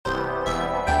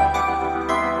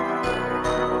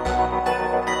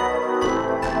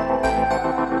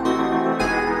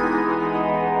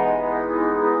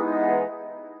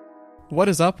What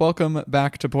is up? Welcome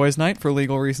back to Boys Night. For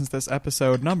legal reasons, this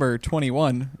episode number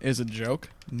 21 is a joke.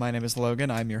 My name is Logan.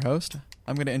 I'm your host.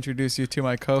 I'm going to introduce you to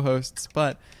my co-hosts,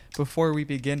 but before we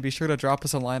begin, be sure to drop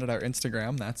us a line at our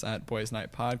Instagram. That's at Boys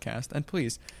Night Podcast. And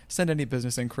please send any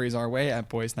business inquiries our way at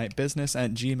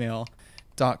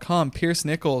boysnightbusiness@gmail.com. Pierce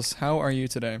Nichols, how are you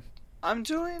today? I'm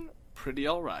doing pretty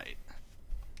all right.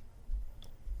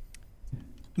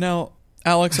 Now,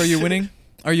 Alex, are you winning?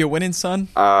 Are you winning, son?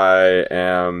 I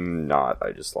am not.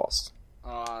 I just lost.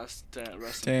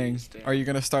 Dang. Are you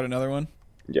going to start another one?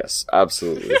 Yes,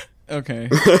 absolutely. Okay.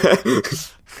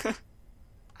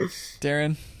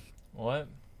 Darren? What?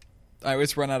 I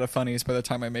always run out of funnies by the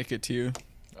time I make it to you.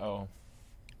 Oh.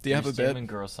 Do you have a bit? Demon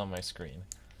gross on my screen.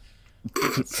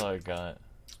 That's all I got.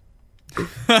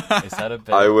 Is that a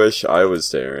bit? I wish I was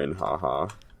Darren, haha.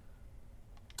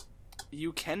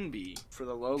 You can be for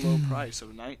the low price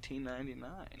of $19.99.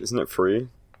 Isn't it free?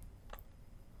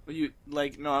 Well, you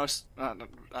like no, I don't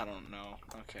know.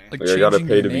 Okay. Like Like, I gotta changing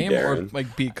pay your to be name or Darren.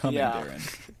 like becoming Yeah.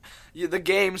 Darren? The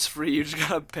game's free. You just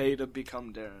gotta pay to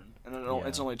become Darren, and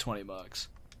it's Yeah. only $20.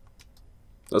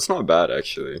 That's not bad,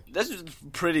 actually. That's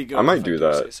just pretty good. I might if do do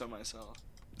that. Say so myself.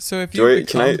 So if Do you I-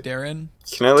 become can I- Darren,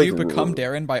 Can I, do like... you become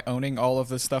Darren by owning all of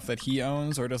the stuff that he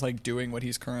owns, or just like doing what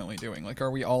he's currently doing? Like,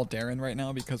 are we all Darren right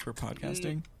now because we're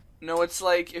podcasting? No, it's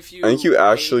like if you. I think you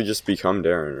actually just become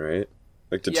Darren, right?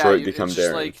 Like Detroit yeah, become it's just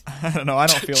Darren. Like, I don't know. I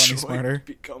don't feel any Detroit smarter.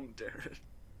 Become Darren.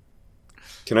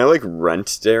 Can I, like, rent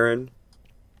Darren?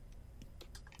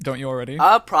 Don't you already?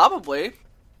 Probably.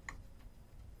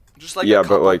 Just like Yeah, a but,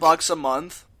 couple like- bucks a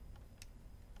month.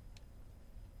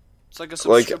 It's like a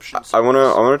Like, subscription. I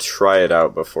wanna service. try it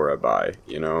out before I buy,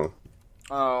 you know?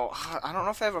 Oh, I don't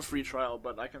know if they have a free trial,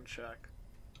 but I can check.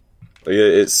 Like,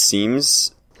 it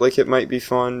seems like it might be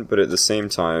fun, but at the same I'm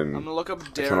time, gonna look up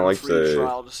kinda Darren like free the-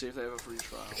 trial to see if they have a free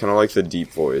trial. I kinda like the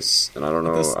deep voice, and I don't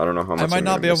know This- how much I might I'm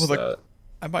not gonna be able miss to- that.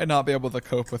 I might not be able to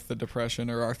cope with the depression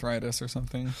or arthritis or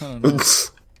something. I don't know.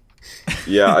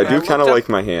 Yeah, I I do looked kind of up- like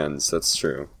my hands. That's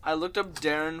true. I looked up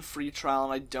Darren free trial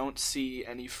and I don't see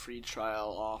any free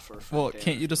trial offer for Well, Darren.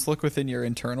 can't you just look within your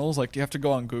internals? Like, do you have to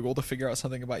go on Google to figure out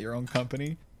something about your own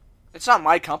company? It's not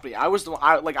my company. I was the one.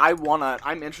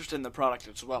 I'm interested in the product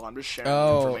as well. I'm just sharing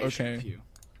Oh, information okay. with you.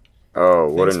 Oh,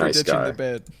 what Thanks a for nice ditching guy. the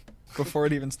bit before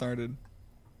it even started.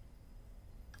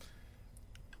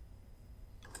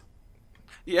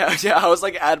 Yeah, I was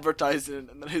like advertising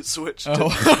and then it switched to Oh,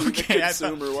 the okay, I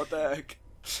consumer. What the heck?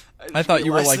 I thought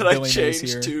you were realized like that Billy I Mays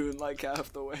changed here. tune like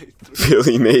half the way through.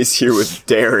 Billy Mays here with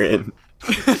Darren.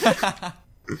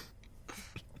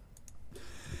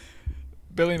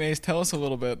 Billy Mays, tell us a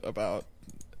little bit about...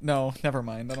 No, never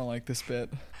mind. I don't like this bit.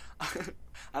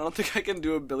 I don't think I can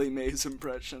do a Billy Mays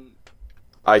impression.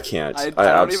 I can't. I I don't even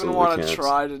absolutely want to can't.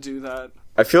 try to do that.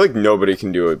 I feel like nobody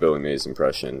can do a Billy Mays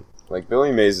impression. Like,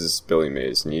 Billy Mays is Billy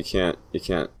Mays, and you can't.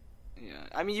 Yeah,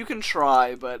 I mean, you can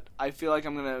try, but I feel like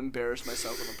I'm gonna embarrass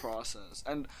myself in the process.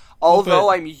 And although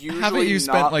But I'm usually haven't you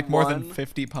spent not like more one, than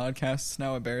 50 podcasts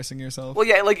now embarrassing yourself? Well,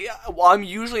 yeah, like, while I'm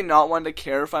usually not one to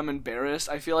care if I'm embarrassed,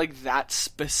 I feel like that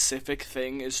specific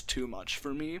thing is too much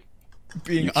for me.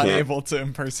 Being You can't- unable to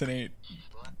impersonate.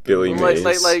 Billy Mays.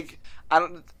 Like, I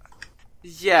don't.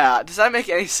 Yeah, does that make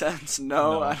any sense?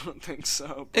 No, No. I don't think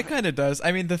so. It kind of does.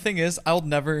 I mean, the thing is, I'll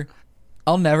never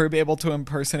be able to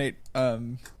impersonate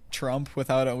Trump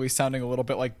without always sounding a little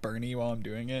bit like Bernie while I'm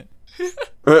doing it.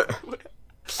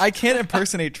 I can't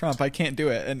impersonate Trump. I can't do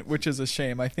it, and which is a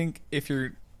shame. I think if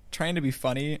you're trying to be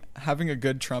funny, having a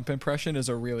good Trump impression is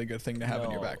a really good thing to have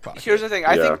in your No. back pocket. Here's the thing.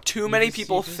 I Yeah. think too many just-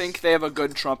 people you just- think they have a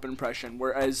good Trump impression,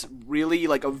 whereas really,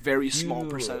 like, a very small You-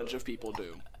 percentage of people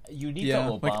do. You need Yeah,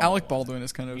 the Obama like Alec one. Baldwin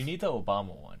is kind of... You need the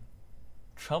Obama one.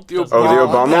 Trump The doesn't. Oh, the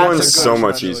Obama- Obama that's one's a so good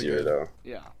much one. Really easier, good. though.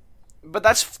 Yeah. But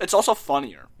it's also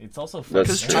funnier. It's also That's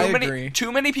Because true. I agree.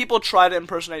 too many people try to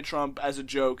impersonate Trump as a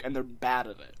joke, and they're bad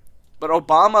at it. But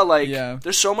Obama, like, Yeah.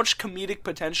 there's so much comedic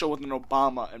potential with an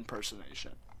Obama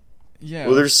impersonation. Yeah.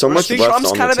 Well, there's so Whereas much left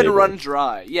Trump's on kind the of been table. run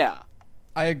dry. Yeah.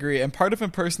 I agree. And part of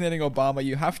impersonating Obama,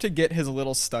 you have to get his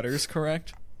little stutters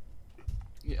correct.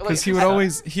 Because he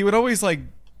would always like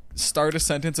start a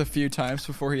sentence a few times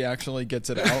before he actually gets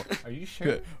it out. Are you sure?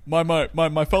 Good.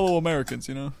 My fellow Americans,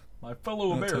 you know. My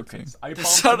fellow That's Americans, I It bombed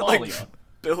sounded like Somalia.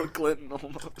 Bill Clinton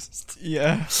almost.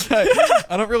 Yeah.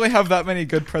 I don't really have that many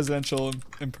good presidential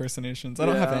impersonations. I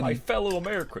don't have Yeah. My any. fellow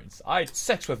Americans, I had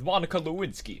sex with Monica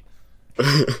Lewinsky.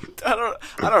 I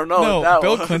don't know. No, what that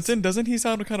Bill was. Clinton, doesn't he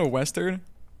sound kind of Western?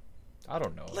 I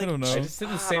don't know. I don't know. I just did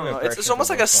the I same don't know. impression. It's almost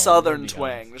for like a both of them, southern to be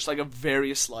twang, honest. just like a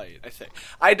very slight. I think.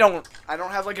 I don't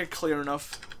have like a clear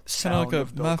enough Kind sound of of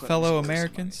like Bill my Clinton's fellow voice in my-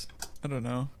 Americans. I don't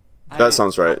know. That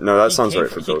sounds right. No, that He sounds came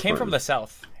right fr- for Bill He came from Clinton. the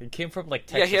South. He came from like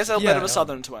Texas. Yeah, he has a bit Yeah. of a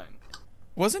southern twang.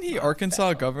 Wasn't he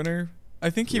Arkansas governor? I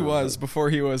think he was before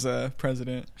he was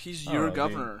president. He's Oh, your dude.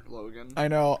 governor, Logan. I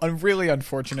know. Really,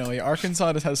 unfortunately,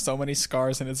 Arkansas just has so many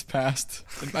scars in its past.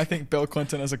 And I think Bill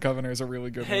Clinton as a governor is a really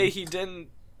good Hey, one. he didn't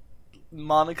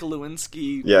Monica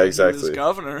Lewinsky. Yeah, when exactly. He was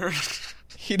governor.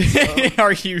 He did.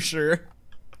 Are you sure?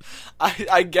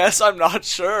 I guess I'm not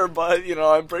sure, but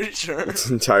I'm pretty sure It's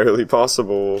entirely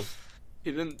possible.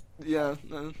 he didn't. Yeah.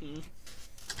 mhm.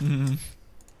 Mhm.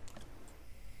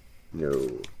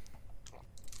 No.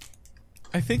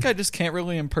 I think I just can't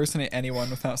really impersonate anyone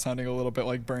without sounding a little bit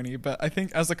like Bernie, but I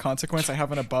think as a consequence, I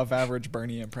have an above-average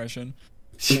Bernie impression.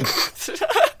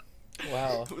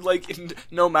 Wow. Like,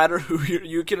 no matter who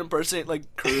you can impersonate,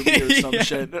 like Kirby or some Yeah.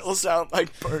 shit, it'll sound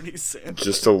like Bernie Sanders.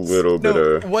 Just a little bit No,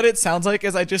 of. what it sounds like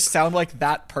is I just sound like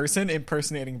that person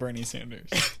impersonating Bernie Sanders.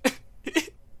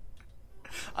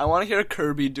 I want to hear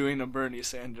Kirby doing a Bernie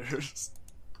Sanders.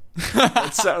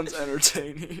 That sounds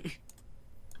entertaining.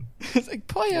 It's like,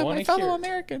 playa, You my wanna fellow hear-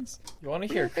 Americans. You want to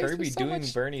We hear are faced with Kirby so doing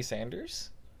much- Bernie Sanders?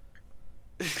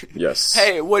 Yes.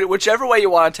 Hey, whichever way you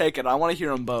want to take it, I want to hear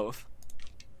them both.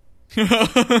 We're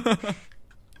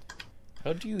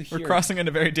How do you hear? crossing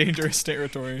into very dangerous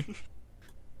territory.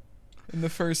 In the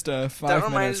first 5 That minutes,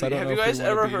 reminds I me. don't Have know you if guys we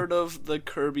wanna ever be... heard of the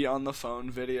Kirby on the phone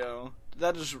video?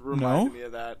 That just reminded No? me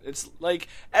of that. It's like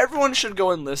everyone should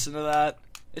go and listen to that.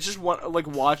 It's just one like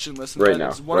watch and listen Right to it. now,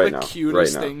 It's one right of the now,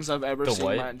 cutest right now. things I've ever The seen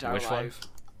what? in my entire Which one? life.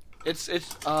 It's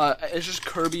just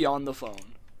Kirby on the phone.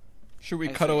 Should we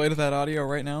I cut think. away to that audio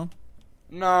right now?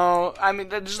 No, I mean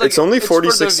that's just like It's only for the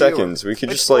 46 viewer. seconds. We could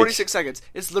It's just, like, 46 seconds.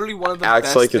 It's literally one of the Act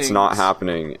best like it's not things.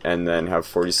 happening, and then have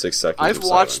 46 seconds. I've of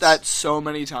watched silence. that so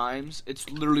many times. It's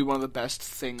literally one of the best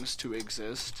things to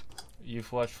exist.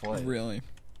 You've watched what? Really?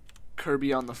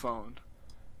 Kirby on the phone.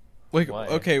 Like, Why?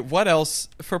 okay, what else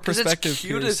for 'Cause perspective? it's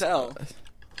cute here's- as hell.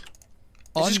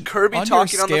 On, just Kirby on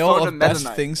talking your on the scale phone of to best Meta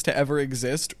Knight. things to ever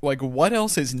exist, like what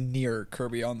else is near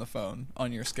Kirby on the phone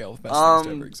on your scale of best things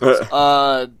to ever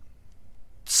exist?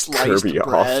 Sliced Kirby bread.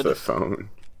 off the phone.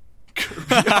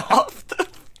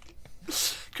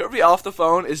 Kirby off the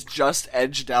phone is just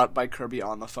edged out by Kirby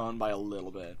on the phone by a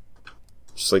little bit.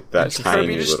 Just like that It's tiny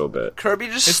Kirby just- little bit. Kirby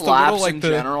just It's the slaps little, like, in the-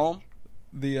 general.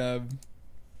 The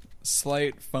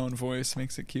slight phone voice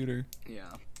makes it cuter.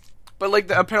 Yeah, but like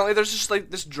apparently there's just like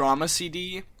this drama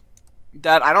CD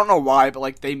that I don't know why, but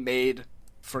like they made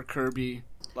for Kirby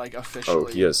like Oh,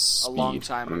 officially. he has speed. a long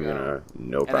time I'm ago. gonna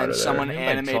nope And out then of there. someone What do you mean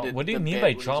by animated What do you the mean bit by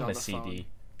when he's on drama the CD?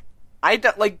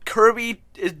 like Kirby.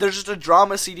 There's just a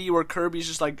drama CD where Kirby's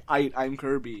just like I'm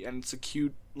Kirby, and it's a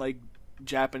cute like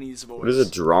Japanese voice. What is a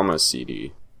drama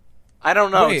CD? I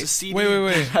don't know. Wait, It's a CD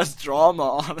wait. that has drama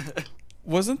on it.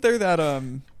 Wasn't there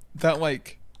that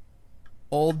like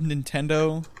old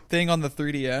Nintendo thing on the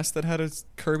 3DS that had a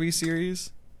Kirby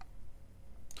series?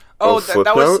 Oh, Flip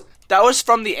that was Note? that was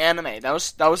from the anime. That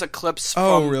was a clips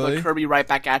Oh, from really? the Kirby Right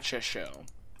Back at Ya show.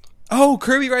 Oh,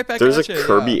 Kirby right back There's a at ya,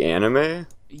 Kirby yeah. anime?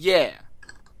 Yeah,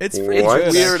 It's pretty What? good,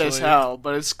 it's weird as actually. hell,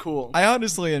 but it's cool. I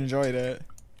honestly enjoyed it.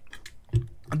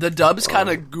 The dub's kind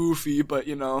of goofy, but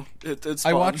it's.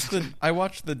 I Fun.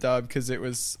 watched the dub because it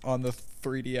was on the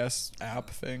 3DS app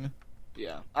thing.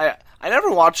 Yeah, I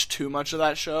never watched too much of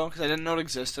that show because I didn't know it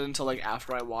existed until like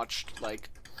after I watched like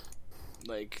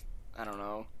I don't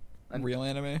know. Real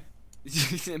anime.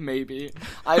 Maybe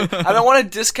I don't want to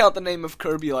discount the name of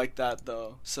Kirby like that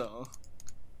though. So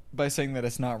By saying that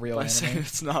it's not real by saying anime.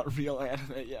 it's not real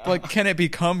anime, yeah. Like, can it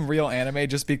become real anime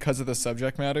just because of the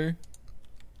subject matter?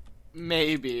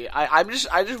 Maybe I just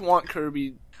want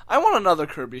Kirby. I want another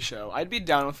Kirby show. I'd be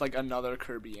down with like another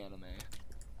Kirby anime.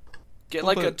 Get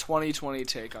Well, like a but- 2020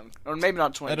 take on, or maybe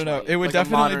not 2020. I don't know. It would like a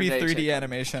definitely be modern-day 3D take on-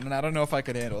 animation, and I don't know if I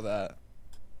could handle that.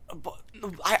 But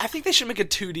I think they should make a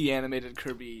 2D animated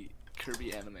Kirby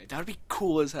anime. That would be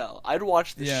cool as hell. I'd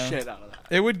watch the Yeah. shit out of that.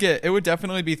 It would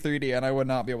definitely be 3D, and I would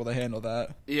not be able to handle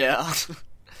that. Yeah.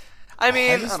 I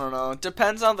mean, just- I don't know.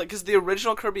 Depends on because the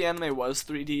original Kirby anime was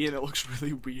 3D and it looks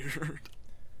really weird.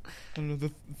 I don't know.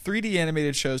 The 3D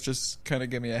animated shows just kind of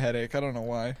give me a headache. I don't know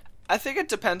why. I think it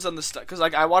depends on the stuff because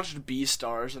like I watched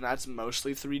Beastars and that's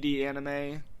mostly 3D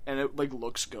anime and it like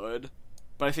looks good,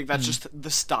 but I think that's just the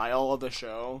style of the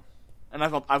show. And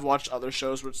I've watched other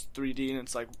shows where it's 3D and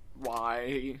it's like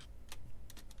why?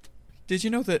 Did you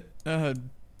know that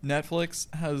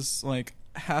Netflix has like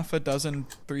half a dozen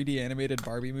 3D animated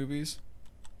Barbie movies?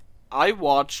 I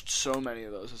watched so many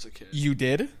of those as a kid. You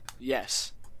did?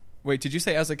 Yes. Wait, did you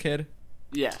say as a kid?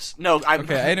 Yes. No. I'm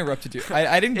Okay, I interrupted you.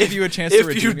 I didn't give you a chance to if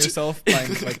you redeem d- yourself by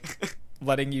like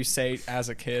letting you say as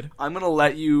a kid. I'm gonna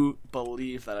let you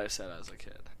believe that I said as a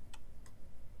kid.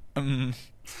 Um,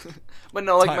 But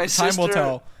no, like time, my sister. time will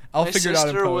tell. I'll my figure it out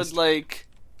in sister post. would like.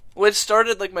 Well, it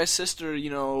started like my sister, you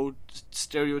know,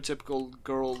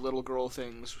 stereotypical little girl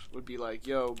things would be like,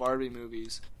 "Yo, Barbie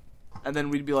movies," and then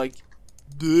we'd be like,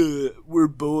 "Duh, we're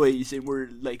boys and we're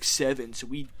like 7, so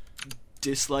we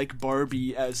dislike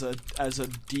Barbie as a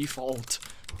default."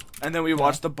 And then we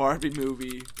watched the Barbie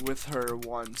movie with her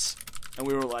once, and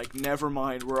we were like, "Never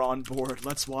mind, we're on board.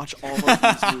 Let's watch all of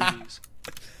these movies."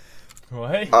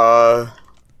 What?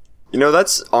 You know,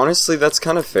 that's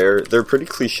kind of fair. They're pretty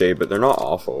cliche, but they're not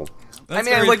awful. That's I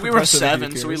mean, very like we were progressive of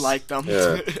 7, you, so we Pierce. liked them.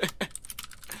 Yeah.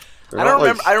 I don't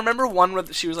remember. I remember one where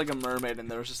she was like a mermaid, and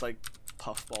there was just like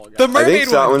puffball guy. The mermaid I think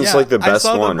that one, one's yeah. like the I best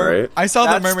saw the one, right? I saw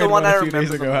the That's the mermaid one one I a few days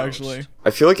remember ago, the most. actually.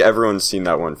 I feel like everyone's seen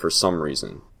that one for some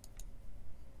reason.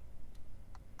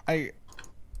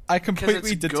 I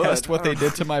completely it's detest good. what they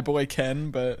did to my boy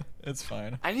Ken, but it's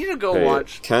fine. I need to go Hey,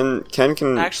 watch. Ken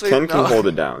can Actually, Ken no. can hold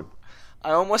it down.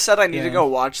 I almost said I need to Yeah. go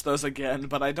watch those again,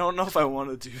 but I don't know if I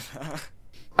want to do that.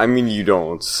 I mean, you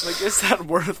don't. Like, is that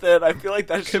worth it? I feel like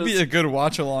that Could be a good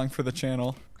watch along for the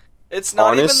channel. It's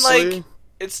not Honestly, even like.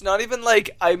 It's not even like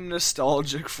I'm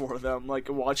nostalgic for them. Like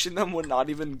watching them would not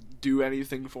even do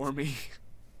anything for me.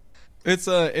 It's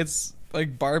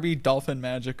like Barbie Dolphin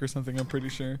Magic or something. I'm pretty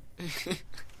sure.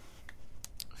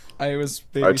 I was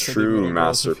babysitting true little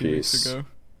girls a few weeks masterpiece. ago.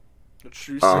 The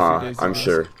true days I'm ago.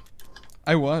 sure.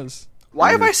 I was.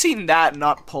 Why have I seen that,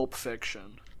 not Pulp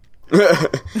Fiction?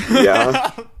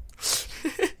 Yeah.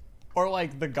 Or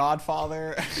like The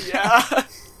Godfather. Yeah.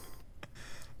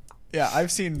 Yeah,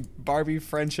 I've seen Barbie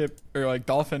Friendship or like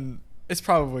Dolphin.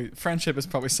 Friendship is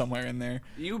probably somewhere in there.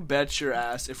 You bet your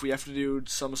ass if we have to do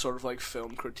some sort of like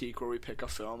film critique where we pick a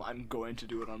film, I'm going to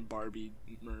do it on Barbie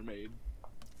Mermaid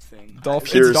thing. Dolphin,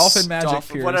 Pierce. it's Dolphin Magic.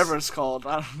 Dolphin, Pierce. whatever it's called.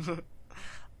 I don't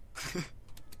know.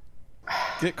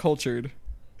 Get cultured.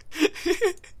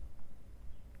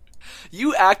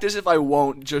 You act as if I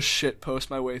won't just shit post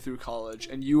my way through college,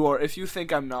 and you are. If you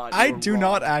think I'm not, I you're do wrong.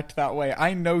 not act that way.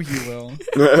 I know you will.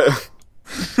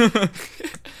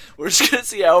 We're just gonna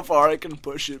see how far I can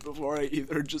push it before I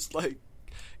either just like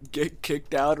get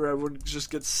kicked out or everyone just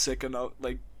gets sick enough,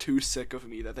 like too sick of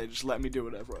me that they just let me do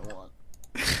whatever I want.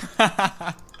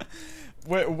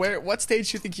 What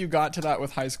stage do you think you got to that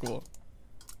with high school?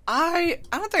 I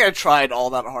don't think I tried all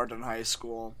that hard in high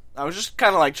school. I was just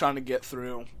kind of like trying to get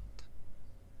through.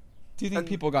 Do you think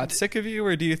people got sick of you,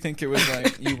 or do you think it was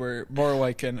like you were more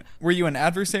like were you an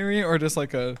adversary or just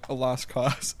like a lost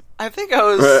cause? I think I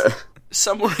was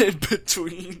somewhere in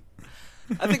between.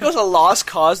 I think it was a lost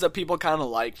cause that people kind of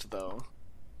liked, though.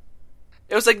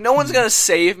 It was like, no one's gonna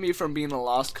save me from being a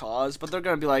lost cause, but they're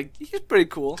gonna be like, he's pretty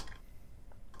cool.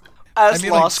 As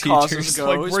lost causes go,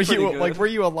 like, he's pretty good. were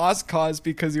you a lost cause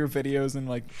because your videos and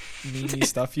like meme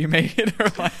stuff you made, or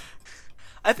like?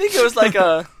 I think it was like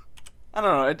a, I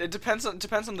don't know. It depends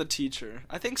on the teacher.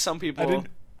 I think some people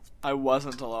I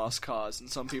wasn't a lost cause, and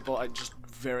some people I just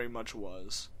very much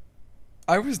was.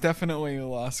 I was definitely a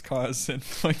lost cause in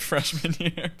like freshman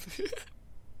year.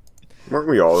 Weren't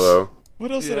we all though?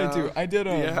 What else did I do? Yeah. I did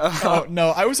Yeah. oh no,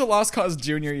 I was a lost cause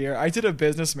junior year. I did a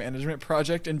business management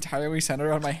project entirely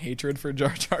centered on my hatred for Jar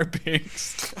Jar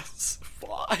Binks.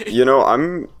 Why? You know,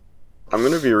 I'm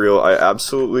gonna be real. I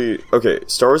absolutely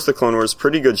Star Wars: The Clone Wars,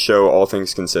 pretty good show, all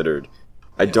things considered.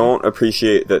 I don't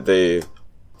appreciate that they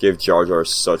gave Jar Jar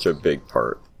such a big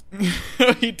part.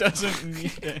 He doesn't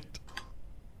need it.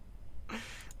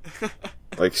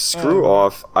 Like, screw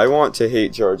off. I want to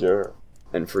hate Jar Jar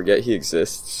and forget he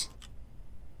exists.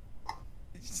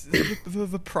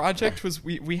 The project was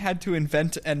we had to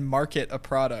invent and market a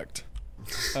product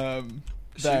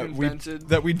invented-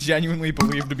 that we genuinely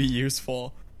believed to be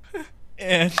useful,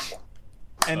 and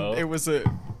it was a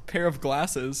pair of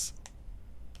glasses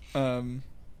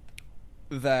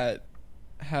that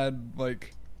had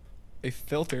like a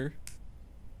filter,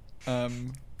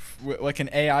 like an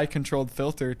AI controlled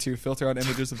filter to filter out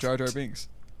images of Jar Jar Binks.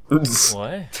 What?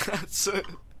 That's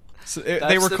So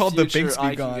they were called the future Binks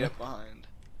I Be can Gone. get behind.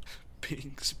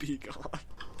 Binks Be Gone.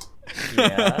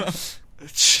 Yeah.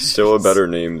 Still a better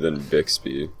name than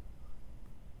Bixby.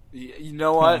 You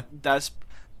know what? That's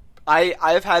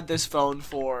I've had this phone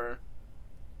for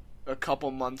a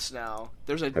couple months now.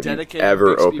 There's a Have dedicated you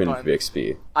ever Bixby opened button.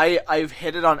 Bixby? I've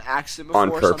hit it on accident before.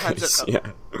 On purpose,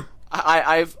 Sometimes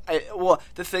yeah. well,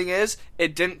 the thing is,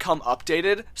 it didn't come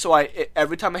updated, so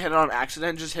every time I hit it on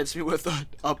accident, it just hits me with an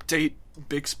update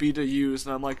Bixby to use,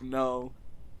 and I'm like, no.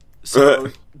 So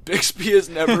Bixby has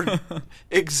never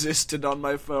existed on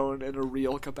my phone in a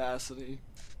real capacity.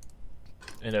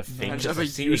 In a fake I just have a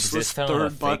capacity? useless Exist on a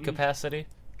third fake button. capacity?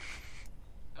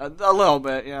 A little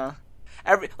bit, yeah.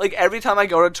 every time I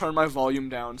go to turn my volume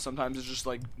down, sometimes it's just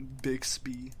like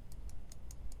Bixby.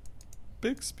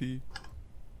 Bixby.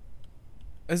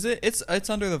 Is it? It's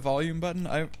under the volume button.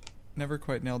 I never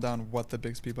quite nailed down what the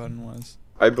Bixby button was.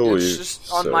 I believe. It's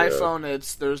just on my phone.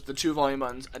 There's the 2 volume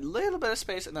buttons, a little bit of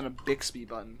space, and then a Bixby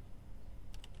button.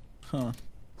 Huh.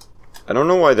 I don't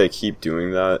know why they keep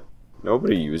doing that.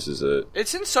 Nobody uses it.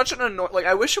 It's in such an annoying. Like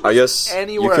I wish it was I guess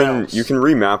anywhere else. you can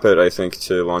remap it. I think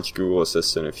to launch Google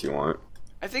Assistant if you want.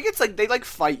 I think it's like they like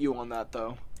fight you on that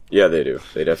though. Yeah, they do.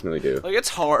 They definitely do. Like it's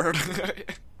hard.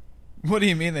 What do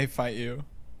you mean they fight you?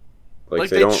 Like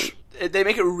they don't. They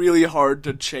make it really hard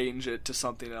to change it to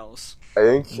something else. I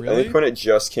Really? think when it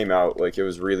just came out, like it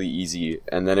was really easy,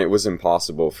 and then it was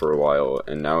impossible for a while,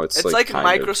 and now it's like kind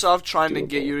Microsoft trying to doable.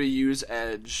 get you to use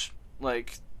Edge,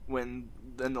 like when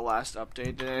in the last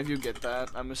update. Did any of you get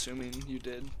that? I'm assuming you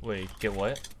did. Wait, get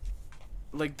what?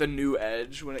 Like the new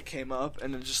Edge when it came up,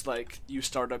 and then just like you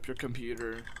start up your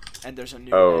computer, and there's a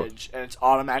new Oh. Edge, and it's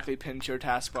automatically pinned to your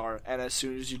taskbar, and as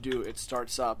soon as you do, it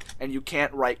starts up, and you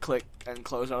can't right click and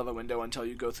close out of the window until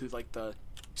you go through like the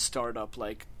startup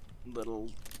like little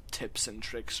tips and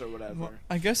tricks or whatever. Well,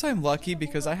 I guess I'm lucky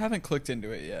because I haven't clicked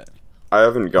into it yet. I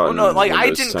haven't Oh gotten. no, like I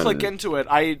Windows didn't 10. click into it.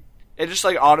 It just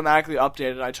like automatically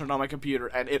updated. I turned on my computer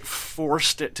and it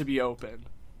forced it to be open.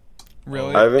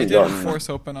 Really? I haven't it didn't gotten- force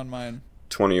open on mine.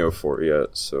 2004 yet,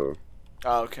 so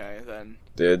Okay, then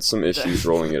they had some issues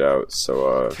rolling it out.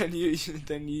 So then you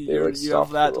They, you like, have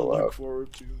stopped that the to look rollout.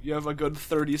 forward to. You have a good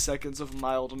 30 seconds of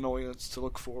mild annoyance to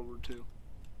look forward to.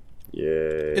 yeah,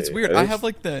 It's weird. I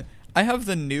have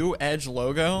the new Edge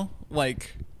logo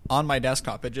like on my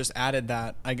desktop. It just added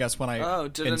that, I guess, when I Oh,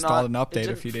 did installed it not, an update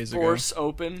it a few didn't days ago. force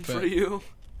open for But- you?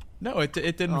 No, it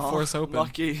didn't Oh, force open.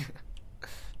 Lucky.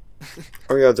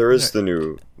 Oh yeah, there is the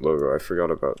new logo. I forgot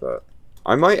about that.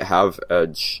 I might have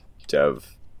Edge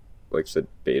Dev, like the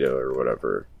beta or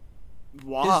whatever.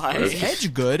 Why? Is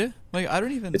Edge good? Like I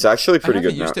don't even. It's actually pretty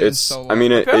haven't good now. used it in It's so I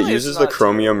mean long. it Apparently it's uses the not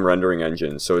Chromium rendering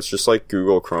engine, so it's just like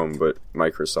Google Chrome but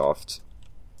Microsoft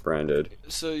branded.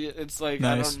 So it's like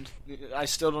Nice. I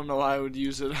still don't know how I would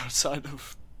use it outside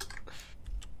of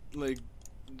like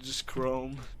just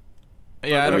Chrome.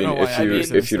 Yeah, I I don't mean, know why. if I you-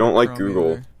 use it if you instead don't of like Chrome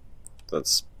Google, either.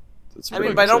 That's I what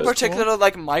mean, it but I don't says. particularly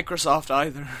like Microsoft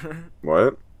either.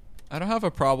 What? I don't have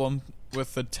a problem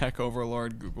with the tech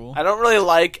overlord Google. I don't really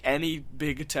like any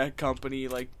big tech company.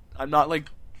 Like, I'm not like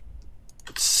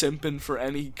simping for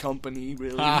any company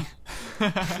really. Ah.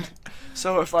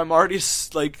 So if I'm already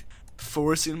like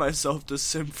forcing myself to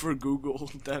simp for Google,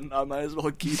 then I might as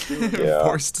well keep doing it. Yeah.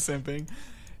 Forced simping.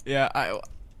 Yeah,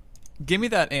 give me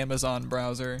that Amazon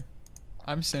browser.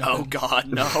 I'm simping. Oh God,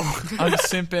 no! I'm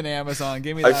simping Amazon.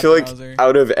 Give me I that feel like browser.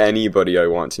 out of anybody I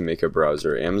want to make a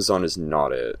browser, Amazon is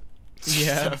not it.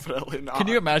 Yeah. Definitely not. Can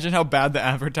you imagine how bad the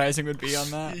advertising would be on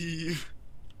that?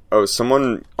 Oh,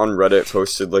 someone on Reddit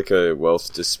posted like a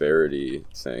wealth disparity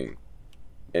thing,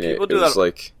 and it People do was that-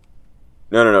 like,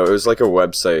 no, it was like a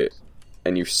website,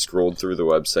 and you scrolled through the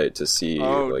website to see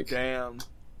Oh like damn!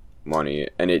 money,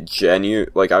 and it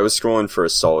like I was scrolling for a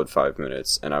solid 5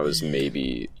 minutes, and I was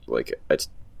maybe like a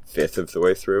fifth of the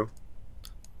way through.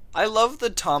 I love the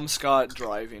Tom Scott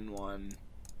driving one.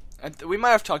 We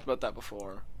might have talked about that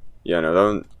before. Yeah, no, that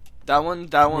one.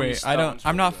 That one. Wait,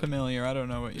 I'm not familiar. I don't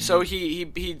know what you So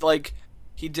mean.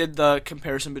 he did the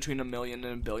comparison between $1 million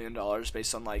and $1 billion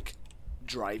based on like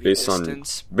driving Based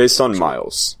distance. on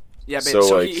miles. Yeah, but so,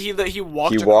 so like, he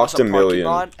walked he across walked a a parking million.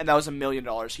 lot, and that was $1 million.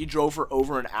 He drove for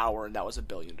over an hour, and that was $1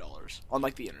 billion on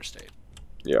like the interstate.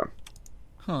 Yeah.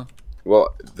 Huh.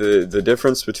 Well, the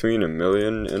difference between a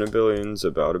million and a billion is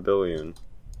about $1 billion.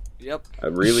 Yep, I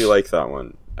really like that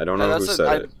one. I don't Yeah, know who that's a- said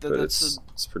I- it, but that's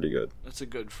it's pretty good. that's a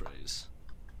good phrase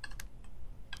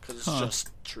because it's Huh. just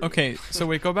true. Okay, so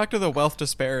wait, go back to the wealth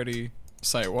disparity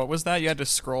site. What was that? You had to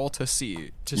scroll to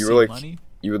see You see were like, money?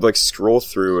 you would like scroll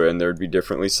through, and there'd be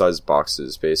differently sized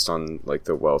boxes based on like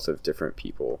the wealth of different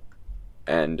people,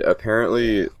 and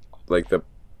apparently, like the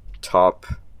top,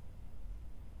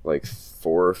 like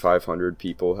 400 or 500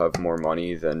 people have more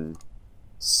money than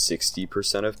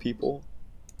 60% of people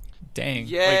Dang.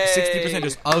 Yay. Like 60%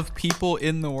 just of people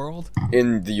in the world?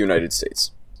 in the United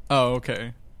States. Oh,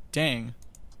 okay. Dang.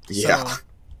 Yeah. So,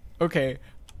 okay.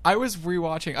 I was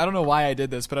rewatching, I don't know why I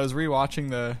did this, but I was rewatching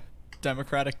the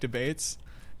Democratic debates,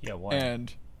 Yeah, why?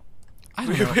 and I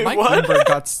don't Wait, know. wait, Mike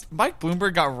what?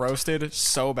 Bloomberg got roasted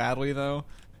so badly though.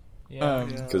 yeah.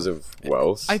 Yeah. Because of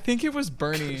wealth. I think it was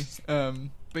Bernie.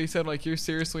 But he said, like, you're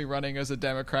seriously running as a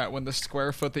Democrat when the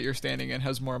square foot that you're standing in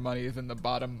has more money than the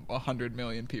bottom 100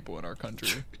 million people in our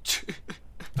country.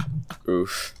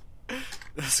 Oof.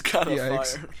 That's kind of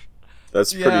Yikes. fire.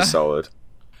 That's Yeah. pretty solid.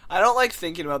 I don't like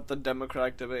thinking about the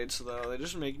Democratic debates though. They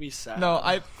just make me sad. No,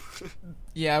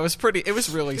 yeah, it was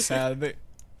really sad.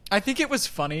 I think it was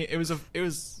funny. It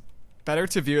was better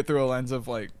to view it through a lens of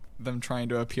like them trying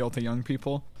to appeal to young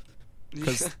people,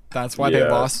 because that's why they Yeah,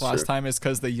 lost that's last true. time, is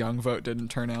because the young vote didn't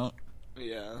turn out.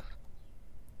 Yeah.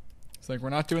 It's like, we're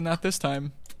not doing that this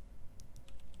time,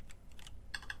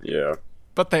 Yeah.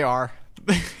 but they are.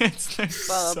 They're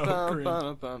so cringe.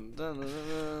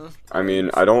 I mean,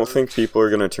 I don't think people are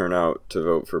gonna turn out to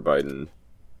vote for Biden.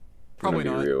 Probably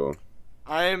Gonna be not.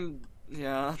 real.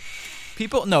 Yeah.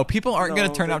 People aren't going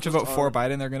No, to turn they out to just vote for aren't.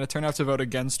 Biden. They're going to turn out to vote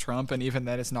against Trump, and even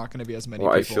then, it's not going to be as many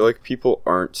Well, people. I feel like people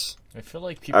aren't. I feel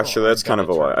like people. Actually, that's aren't kind of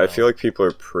a gonna lie. turn I feel out. like people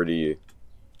are pretty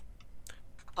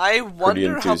I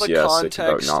wonder how the enthusiastic about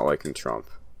context. not liking Trump.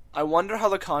 I wonder how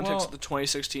the context Well- of the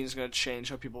 2016 is going to change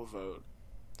how people vote.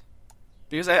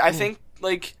 Because I think,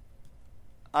 like,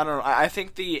 I don't know, I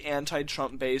think the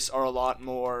anti-Trump base are a lot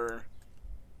more,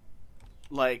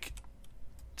 like,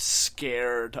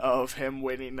 scared of him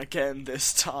winning again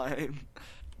this time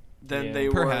than Yeah. they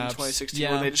were in Perhaps, 2016,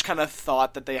 yeah. where they just kind of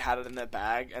thought that they had it in the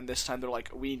bag, and this time they're like,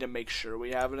 we need to make sure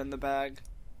we have it in the bag.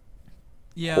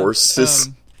 yeah, Horses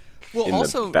well, in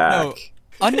also, the back. no,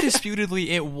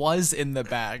 undisputedly, it was in the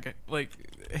bag. Like,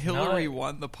 Hillary No.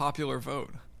 won the popular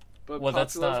vote. But Well,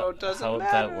 that's popular not vote doesn't how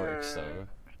matter. that works, though.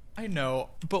 I know,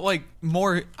 but like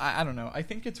more, I don't know. I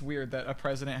think it's weird that a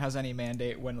president has any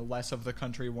mandate when less of the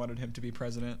country wanted him to be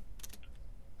president.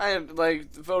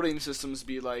 Like, voting systems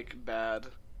be, like, bad.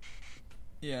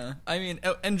 Yeah, I mean,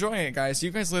 enjoy it, guys.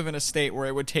 You guys live in a state where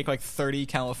it would take like 30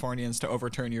 Californians to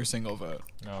overturn your single vote.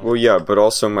 No. Well, yeah, but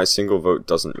also my single vote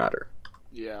doesn't matter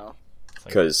Yeah. It's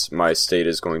like- because my state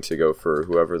is going to go for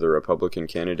whoever the Republican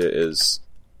candidate is,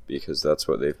 because that's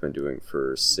what they've been doing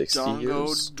for 60 Dongo years.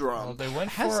 well, drum. they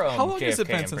went Has, for how long JFK, has it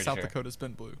been I'm since pretty South sure. Dakota's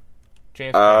been blue?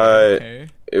 JFK. Okay,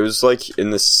 It was like in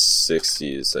the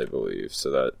 60s, I believe. So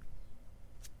that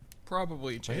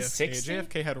probably it JFK. 60?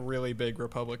 JFK had really big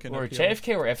Republican or appeal.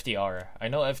 JFK or FDR. I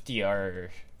know FDR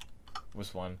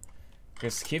was one.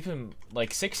 Because keep him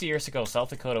like 60 years ago, South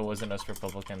Dakota wasn't as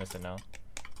Republican as it now.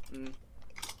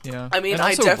 Yeah, I mean, And I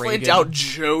also definitely Reagan. doubt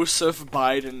Joseph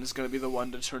Biden is going to be the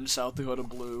one to turn South Dakota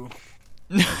blue.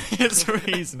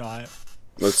 He's not.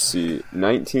 let's see,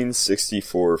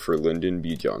 1964 for Lyndon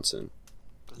B. Johnson.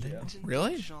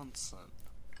 Really? Johnson.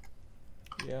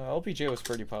 Yeah, LBJ was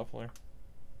pretty popular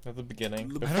at the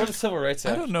beginning. I Before don't- the Civil Rights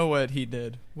I Act. don't know what he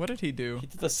did. What did he do? He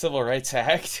did the Civil Rights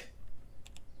Act.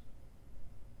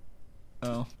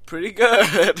 Oh, Pretty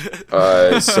good.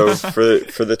 So for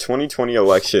the 2020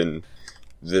 election,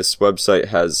 this website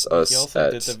has He us also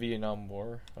at did the Vietnam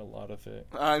War, a lot of it.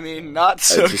 I mean, not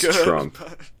so just good. Trump.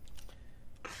 but-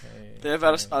 Hey, They have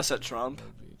us at Trump.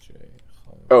 LBJ.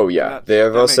 oh yeah, That- they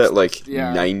have that us makes- at like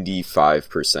yeah.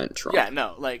 95% Trump. Yeah,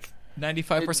 no, like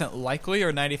 95% likely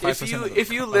or 95%?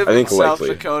 if you live I in think South likely.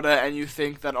 Dakota and you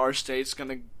think that our state's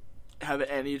gonna have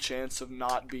any chance of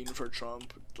not being for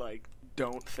Trump, like,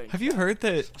 don't think. Have you heard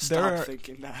that Stop there are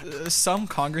thinking that. some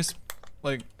Congress,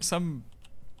 like some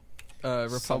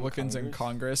Republicans in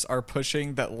Congress are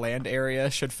pushing that land area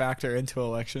should factor into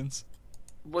elections?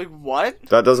 Like, what?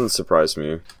 That doesn't surprise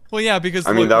me. Well, yeah, because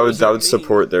I mean, look, that would does that mean?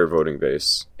 support their voting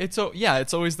base. it's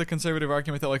it's always the conservative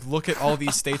argument that like look at all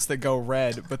these states that go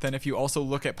red, but then if you also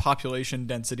look at population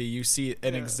density, you see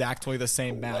in exactly the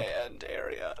same map. Land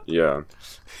area. Yeah,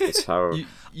 that's how. You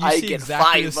I see get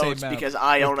exactly 5 the same votes map because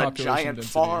I with own a population giant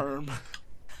density. farm.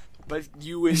 But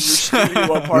you in your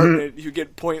studio apartment, you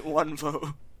get 0.1 vote.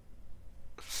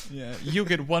 Yeah, you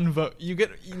get one vote. You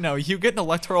get an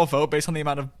electoral vote based on the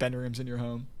amount of bedrooms in your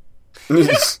home.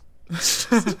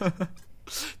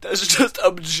 That's just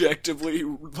objectively,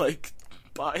 like,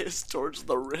 biased towards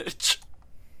the rich.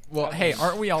 Well, hey,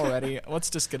 aren't we already? Let's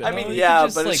just get it. I mean, done. yeah, You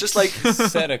could but it's just like-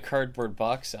 set a cardboard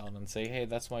box out and say, "Hey,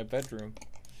 that's my bedroom."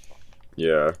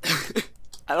 Yeah.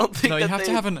 I don't think No, you that have to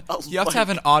they- have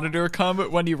an like, auditor come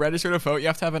when you register to vote. You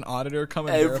have to have an auditor come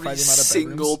and verify the every amount of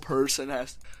single bedrooms. person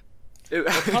has. It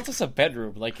counts as a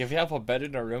bedroom. Like if you have a bed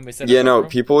in a room, is that Yeah, a no,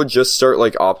 bedroom? people would just start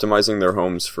like optimizing their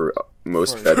homes for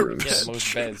most For- bedrooms. Yeah,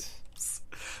 most beds.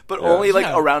 But Yeah. only like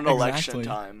Yeah, around election exactly.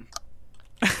 time.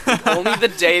 Only the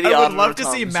day the I would auditor love to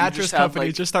comes, see you mattress just have, companies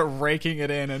like- just start raking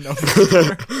it in and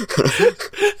November.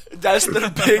 That's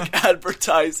the big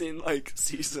advertising like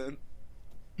season.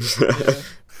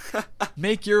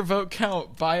 Make your vote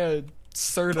count. Buy a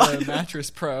Serta Mattress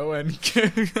Pro and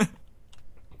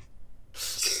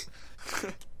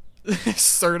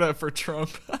Serta for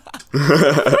Trump.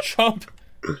 Trump.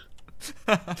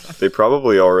 They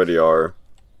probably already are.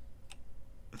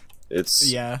 It's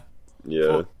Yeah. yeah.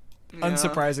 Well, Yeah.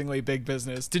 unsurprisingly big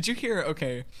business. Did you hear?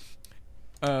 Okay,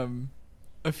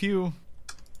 a few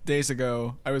days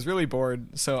ago, I was really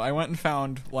bored, so I went and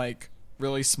found like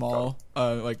really small,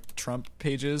 like Trump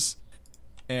pages,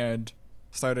 and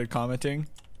started commenting.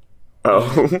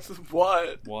 Oh.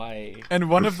 What? Why? And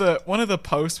one of the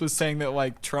posts was saying that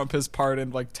like Trump has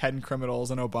pardoned like 10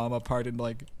 criminals and Obama pardoned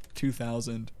like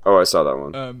 2,000. Oh, I saw that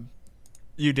one.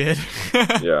 You did?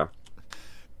 Yeah.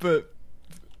 But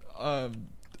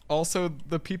also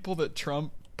the people that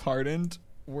Trump pardoned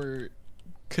were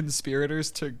conspirators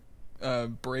to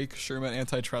break Sherman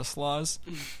antitrust laws.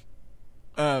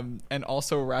 And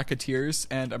also racketeers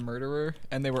and a murderer,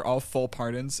 and they were all full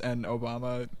pardons, and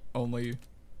Obama only...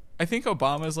 I think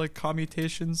Obama's like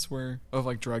commutations were of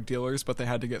like drug dealers, but they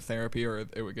had to get therapy or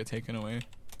it would get taken away.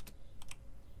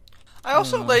 I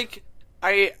also like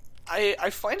I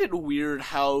find it weird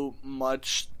how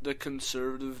much the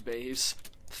conservative base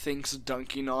thinks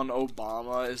dunking on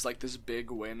Obama is like this big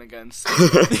win against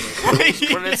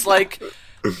when it's like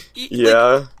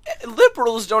Yeah.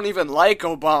 liberals don't even like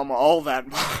Obama all that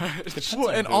much. Well,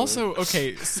 and also,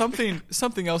 okay,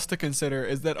 something else to consider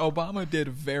is that Obama did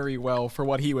very well for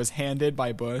what he was handed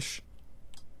by Bush.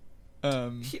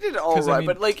 He did all 'cause, right, I mean-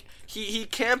 but like he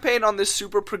campaigned on this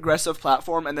super progressive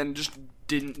platform and then just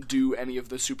didn't do any of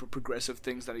the super progressive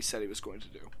things that he said he was going to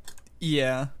do.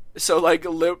 Yeah. So like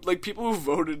people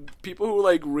who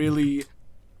like really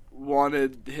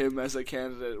wanted him as a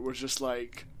candidate were just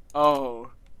like,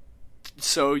 oh,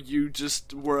 so you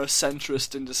just were a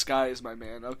centrist in disguise, my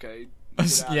man. Okay.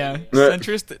 get outta Yeah, here.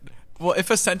 centrist. Well, if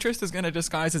a centrist is going to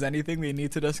disguise as anything, they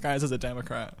need to disguise as a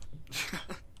Democrat.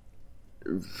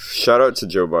 Shout out to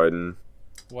Joe Biden.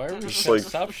 Why are we like-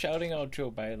 stop shouting out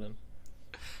Joe Biden?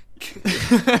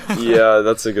 Yeah,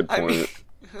 that's a good I point. mean,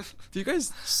 Do you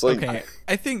guys? It's like, Okay,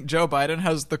 I think Joe Biden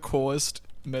has the coolest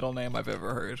middle name I've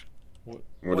ever heard.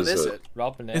 what is it?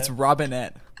 Robinette. It's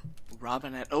Robinette.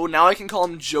 Robinette. Oh, now I can call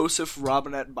him Joseph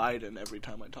Robinette Biden every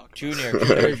time I talk. About Junior.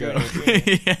 There you Junior, go.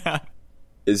 Junior. Yeah.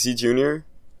 Is he junior?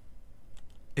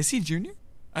 Is he junior?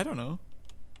 I don't know.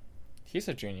 He's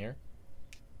a junior.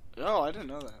 it. Oh, I didn't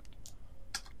know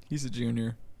that. He's a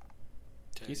junior.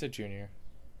 He's a junior.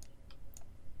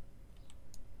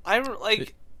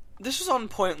 This was on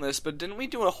Pointless, but didn't we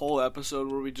do a whole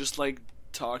episode where we just like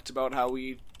talked about how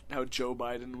Joe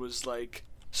Biden was like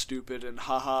stupid and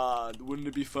haha, wouldn't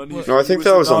it be funny? if No, I he think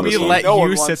that was the on We this nominee? one. let No one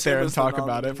you sit wants him there and as the talk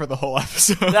about it nominee. for the whole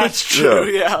episode. That's true.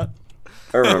 Yeah. Yeah.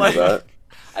 I remember Like- that.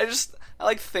 I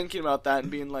like thinking about that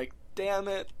and being like, damn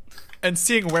it. And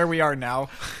seeing where we are now.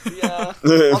 Yeah.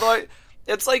 Although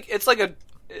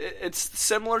it's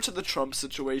similar to the Trump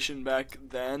situation back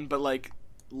then, but like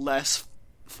less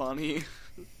funny.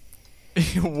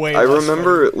 Way. I less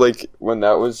remember, like, when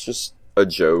that was just a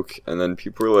joke, and then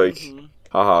people were like, Mm-hmm.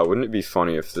 haha, wouldn't it be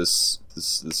funny if this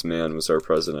man was our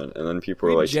president? And then people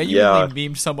funny. were We like, genuinely yeah,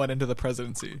 memed someone into the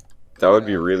presidency. that would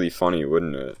be really funny,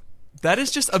 wouldn't it? That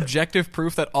is just objective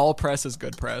proof that all press is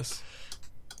good press.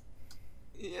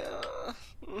 Yeah.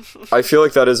 I feel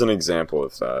like that is an example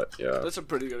of that, yeah. That's a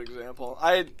pretty good example.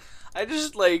 I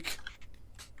just like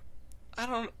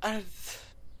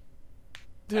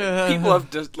people have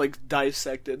just like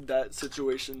dissected that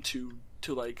situation to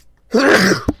like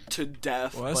to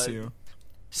death. Bless but you.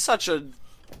 Such a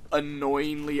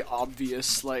annoyingly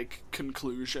obvious like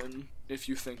conclusion if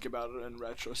you think about it in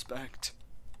retrospect.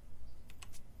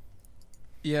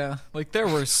 Yeah, like there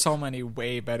were so many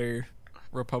way better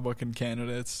Republican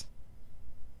candidates.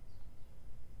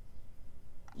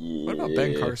 What about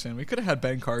Ben Carson? We could have had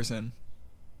Ben Carson.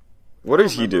 What I did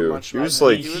don't he remember do? much He about was him.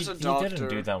 like, He was a He doctor. didn't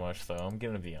do that much, though. I'm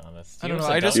gonna be honest. I He don't was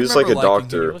know, a I just he doctor. was like a remember liking him.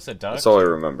 doctor. He was a That's all I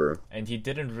doctor. remember. And he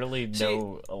didn't really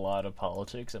know a lot of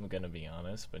politics. I'm gonna be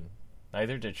honest, but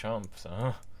neither did Trump.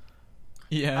 So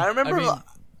Yeah, I remember. mean,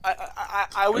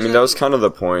 I was. I mean, that was kind of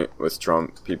the point with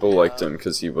Trump. People liked him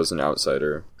because he was an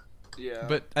outsider. Yeah.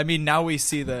 but I mean, now we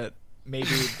see that maybe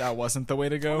that wasn't the way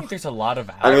to I go. think there's a lot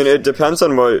of. I mean, it outsiders depends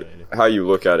on that are how you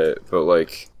look at it, but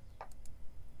like,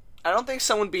 I don't think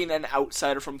someone being an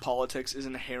outsider from politics is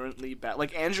inherently bad.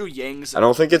 Like Andrew Yang's. I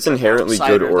don't think it's inherently good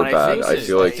outsider or that I bad. think I is,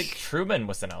 feel I like think Truman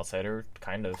was an outsider,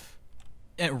 kind of.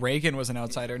 And Reagan was an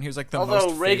outsider, and he was like the Although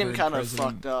most Reagan favored kind of president.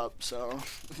 fucked up, so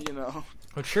you know.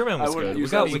 But Truman I was wouldn't good. We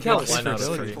use got any we got guns one for out of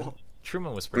those three. people.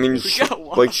 Truman was I pretty mean, good. We got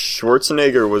one. like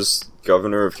Schwarzenegger was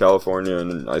governor of California,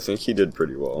 and I think he did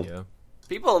pretty well. Yeah.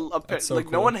 People That's so like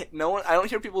cool. no one. I don't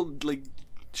hear people like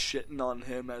shitting on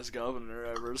him as governor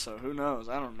ever. So who knows?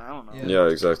 I don't know. Yeah,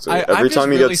 exactly. I'm Every just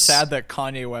time he really gets sad that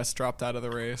Kanye West dropped out of the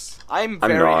race. I'm I'm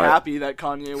very not. happy that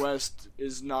Kanye West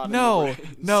is not. in the No, race.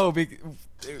 no,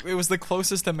 it was the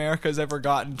closest America's ever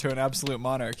gotten to an absolute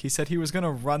monarch. He said he was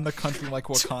gonna run the country like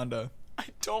Wakanda. I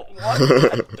don't want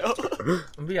that. No.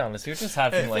 I'll be honest, you're just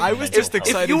having like. I a was mental just health-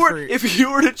 excited If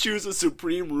you were to choose a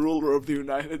supreme ruler of the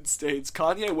United States,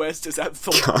 Kanye West is at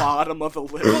the bottom of the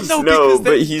list. No, because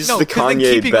but he's the 'cause then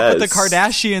Kanye keeping up with the best.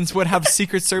 Kardashians would have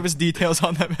Secret Service details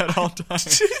on them at all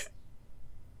times.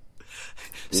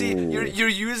 See, Ooh. you're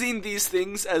using these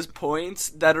things as points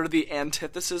that are the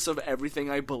antithesis of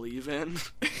everything I believe in.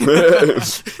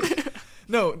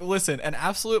 No, listen, an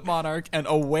absolute monarch and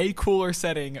a way cooler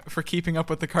setting for keeping up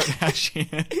with the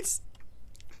Kardashians.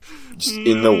 Just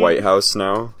in the White House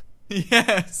now.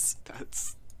 Yes.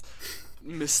 That's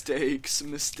mistakes.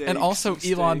 And also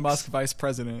mistakes. Elon Musk vice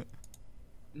president.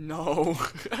 No,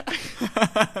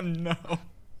 No.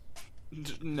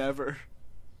 never.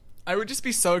 I would just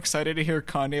be so excited to hear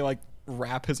Kanye like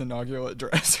rap his inaugural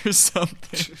address or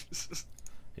something.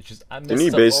 It's just, I Didn't he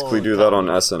missed the basically old do that on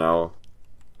Kanye. SNL?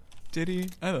 Did he?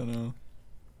 I don't know.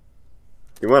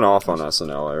 He went off on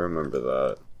SNL, I remember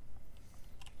that.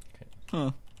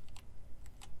 Huh.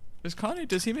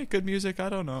 Does he make good music? I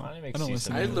don't know. Kanye I makes don't decent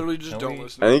listen I to music. him. literally just Can don't we-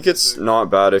 listen. I to think it's music. not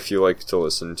bad if you like to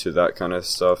listen to that kind of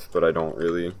stuff, but I don't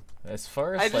really. As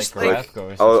far I as just like think- rap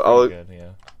goes, it's I'll- pretty good. Yeah,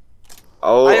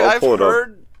 I'll I've pull it up.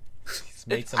 heard. he's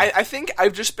made some. I think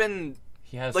I've just been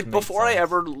he has like made before I songs.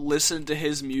 ever listened to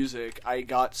his music, I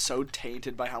got so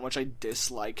tainted by how much I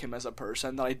dislike him as a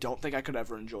person that I don't think I could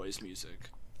ever enjoy his music.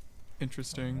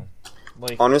 Interesting.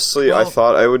 Like, Honestly, I Well-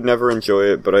 thought I would never enjoy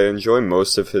it, but I enjoy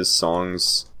most of his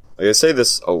songs. Like, I say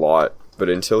this a lot, but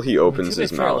until he opens to be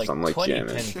his fair, mouth, I'm like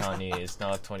 2010 jamming. Kanye is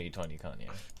not 2020 Kanye.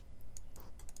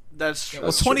 That's true. Well,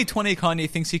 That's true. 2020 Kanye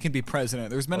thinks he can be president.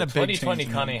 There's been Well, a big 2020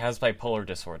 change. in Kanye him. has bipolar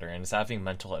disorder and is having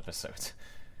mental episodes.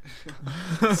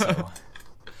 So,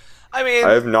 I mean,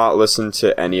 I have not listened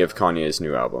to any of Kanye's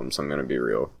new albums, I'm gonna be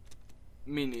real.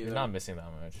 me neither. you're not missing that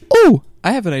much. Oh,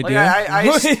 I have an Like idea.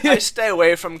 I stay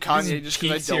away from Kanye This just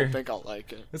because I peaks don't your- think I'll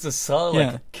like it. It's a solid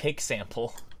Yeah. like cake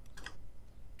sample.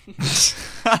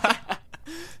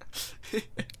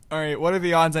 All right, what are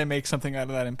the odds I make something out of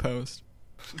that in post?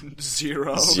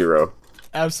 Zero. 0.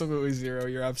 Absolutely zero.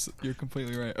 You're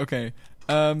completely right. Okay.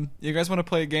 You guys want to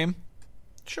play a game?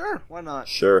 Sure, why not?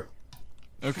 Sure.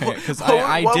 Okay, because What,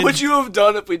 I what did. would you have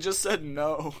done if we just said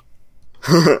no?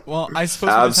 Well, I suppose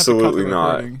we just have to cut the Absolutely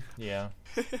not. recording. Yeah.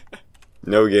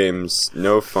 No games,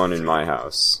 no fun in my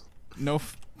house. No,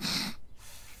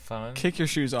 Fun. kick your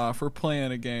shoes off. We're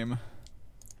playing a game.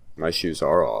 My shoes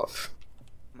are off.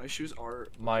 My shoes are.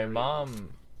 My mom.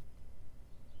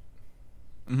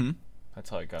 Mm-hmm.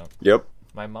 That's all I got. Yep.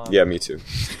 My mom. Yeah, me too.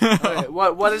 Okay,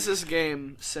 what is this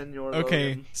game, Senor? Okay,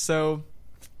 Logan? so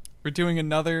we're doing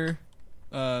another.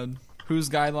 Whose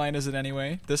guideline is it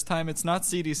anyway? This time it's not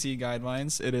CDC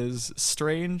guidelines. It is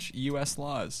strange U.S.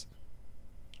 laws.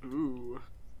 Ooh.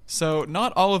 So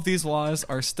not all of these laws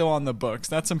are still on the books.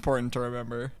 That's important to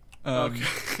remember. Okay.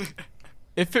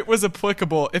 If it was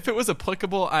applicable,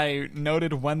 I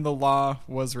noted when the law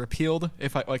was repealed.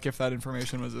 If that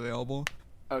information was available.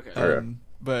 Okay. Okay.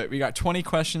 But we got 20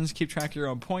 questions. Keep track of your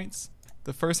own points.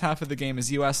 The first half of the game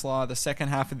is U.S. law. The second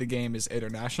half of the game is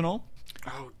international.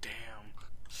 Oh damn.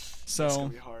 It's So gonna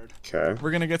be hard. Okay.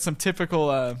 we're gonna get some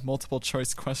typical multiple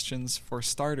choice questions for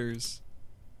starters.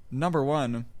 Number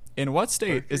 1: in what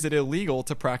state is it illegal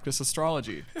to practice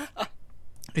astrology?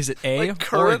 Is it A, Like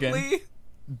currently. Oregon,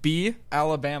 B,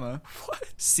 Alabama, What?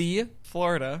 C,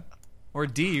 Florida, or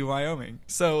D, Wyoming?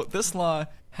 So this law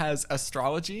has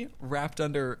astrology wrapped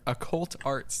under occult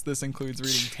arts. This includes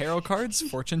reading tarot cards,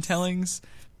 fortune tellings,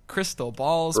 crystal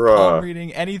balls, Bruh. palm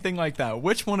reading, anything like that.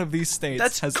 Which one of these states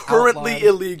That's has currently outlawed-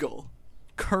 illegal.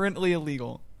 currently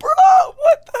illegal? Bro,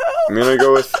 what the hell? I'm gonna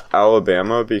go with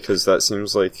Alabama because that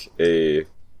seems like a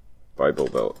Bible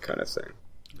Belt kind of thing.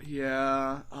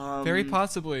 Yeah. Very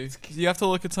possibly. You have to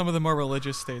look at some of the more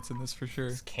religious states in this for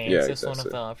sure. Kansas one of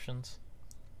exactly. the options?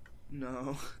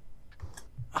 No.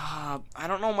 I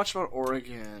don't know much about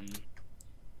Oregon.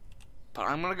 But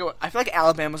I'm gonna go. I feel like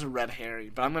Alabama's a red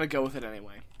herring, but I'm gonna go with it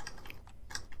anyway.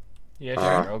 Yeah,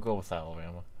 sure. I'll go with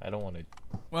Alabama. I don't want to.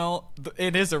 Well,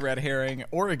 it is a red herring.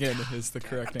 Oregon is the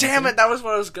correct answer. Damn it, that was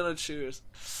what I was gonna choose.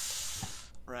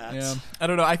 Rats. Yeah, I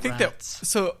don't know. I think Rats. that.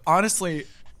 So honestly,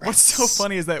 what's so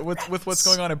funny is that with what's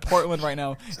going on in Portland right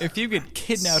now, if you get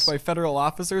kidnapped by federal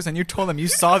officers and you told them you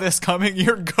saw this coming,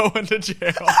 you're going to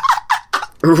jail.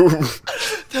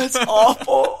 That's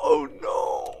awful. Oh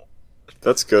no.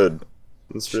 That's good.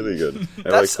 That's really good. I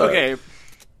That's like that. okay.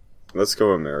 Let's go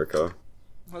America.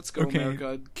 Let's go, Okay.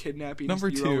 America. Kidnapping Number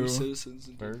your own 2. citizens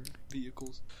and Bird.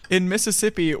 vehicles. In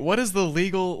Mississippi, what is the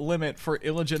legal limit for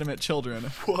illegitimate children?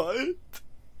 What?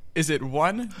 Is it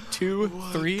 1, 2,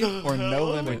 3, or no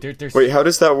limit? Wait, there's Wait, how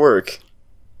does that work?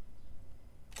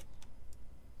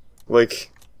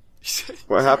 Like,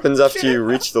 what happens after you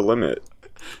reach the limit?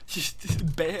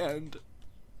 Banned.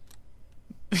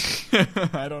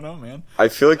 I don't know, man. I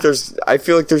feel like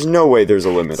there's no way there's a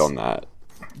limit on that.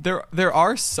 There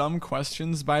are some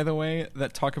questions, by the way,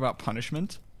 that talk about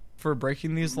punishment for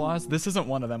breaking these laws. This isn't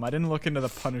one of them. I didn't look into the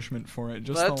punishment for it,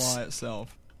 just the Let's- law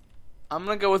itself. I'm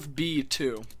gonna go with B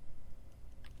too.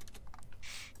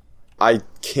 I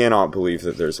cannot believe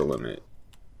that there's a limit.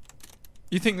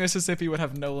 You think Mississippi would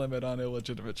have no limit on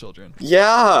illegitimate children? Yeah,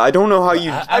 I don't know how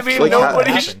you. I mean, like, nobody. what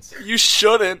happens? You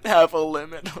shouldn't have a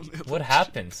limit on it. What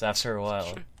happens after a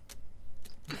while?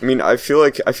 I mean, I feel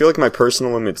like my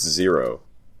personal limit's 0,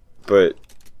 but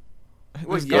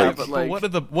Well, There's yeah, like- but like,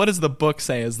 what does the book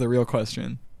say is the real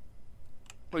question.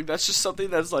 like that's just something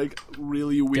that's like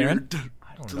really weird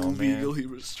I don't to know, man. legally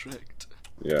restrict.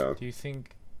 yeah. Do you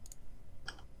think?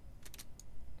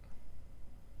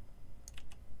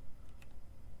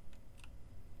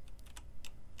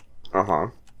 Uh huh.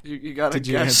 You gotta Did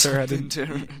you guess answer? I something,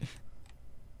 didn't-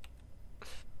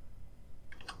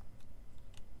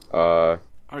 Darren.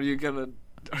 Are you gonna?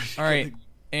 All right,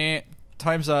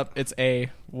 time's up. It's A.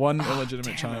 One illegitimate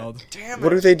Damn it. child. Damn it. What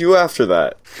do they do after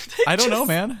that? I don't know, Just,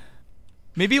 man.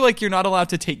 Maybe like you're not allowed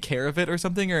to take care of it or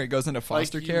something, or it goes into Like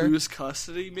foster you care. lose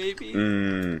custody, maybe.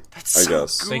 I That's so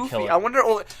guess. They goofy. kill it. I wonder.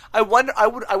 I wonder.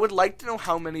 I would like to know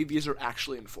how many of these are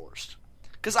actually enforced.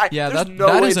 Because Yeah, there's that- no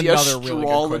that way is the another really good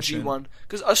astrology question. one.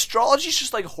 Because astrology is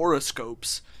just like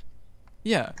horoscopes.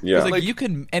 Yeah, Yeah. 'Cause, like, Like, you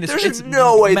can, and There's it's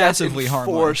no way that's massively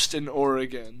harmless. enforced in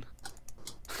Oregon.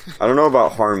 I don't know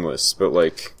about harmless, but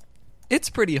like, It's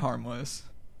pretty harmless.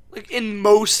 Like in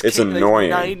most, It's annoying.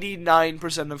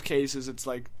 99% of cases, it's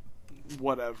like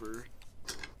whatever.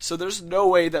 So there's no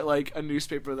way that like a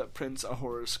newspaper that prints a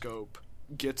horoscope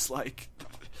gets like.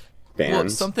 banned. Well,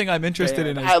 something I'm interested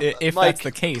in is Banned. if Like- that's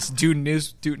the case. Do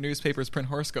newspapers print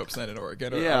horoscopes then in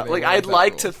Oregon? Or Yeah, are they like aware of I'd that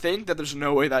like rule? to think that there's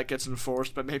no way that gets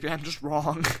enforced, but maybe I'm just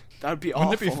wrong. That'd be awful.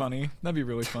 Wouldn't it be funny? That'd be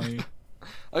really funny.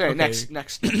 Okay, next.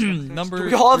 Number Do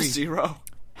we all have 3. 0?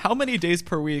 How many days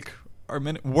per week were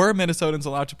Minnesotans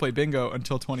allowed to play bingo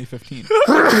until 2015?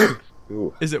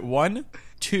 Ooh. Is it 1,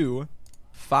 2,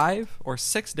 5, or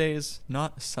 6 days,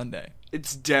 not Sunday?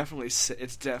 It's definitely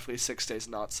 6 days,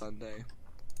 not Sunday.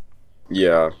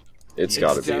 Yeah, it's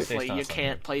gotta It's be. definitely It's you not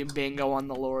can't play bingo on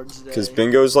the Lord's Day. Because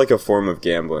bingo's like a form of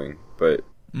gambling, but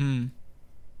Mm.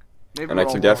 Maybe and we're I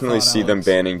all can definitely thought, see them Alex.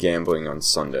 banning gambling on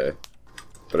Sunday.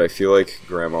 But I feel like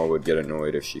Grandma would get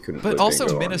annoyed if she couldn't. But play also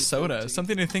bingo on- Minnesota.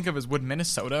 Something to think of is, would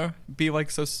Minnesota be like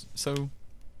so?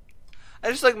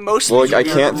 I just like most. Well, of like, I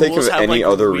these can't think rules of have, any like,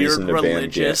 other weird reason to ban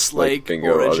religious, like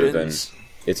bingo other than origins.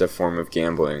 it's a form of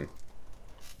gambling,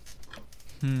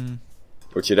 Hmm.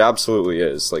 which it absolutely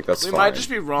is. Like that's We fine. might just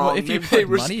be wrong. Well, if you Maybe put they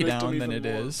money restrict down, them then even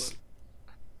it more, is. but-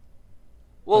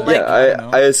 Well, Yeah, like yeah, I don't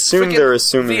know. I assume freaking- they're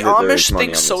assuming the that there's Amish money think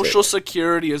on the Social table.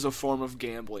 Security is a form of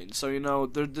gambling. So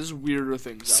there's weirder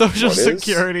things. out Social What is?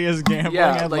 Security is gambling. there.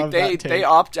 I Yeah, like love they that they take.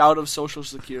 opt out of Social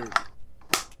Security.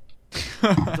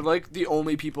 They're like the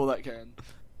only people that can.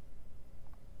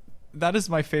 That is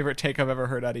my favorite take I've ever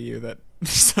heard out of you. That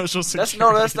Social Security. That's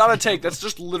not is a gambling. take. That's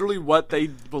just literally what they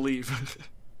believe.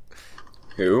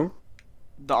 Who?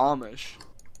 The Amish.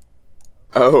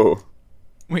 Oh,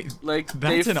 Wait, Like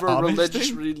That's they an for Amish religious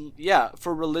thing?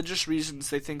 for religious reasons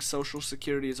they think Social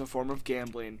Security is a form of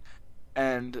gambling,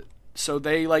 and so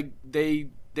they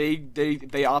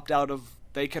opt out of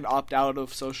they can opt out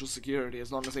of Social Security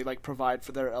as long as they like provide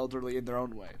for their elderly in their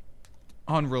own way.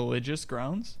 on religious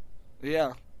grounds.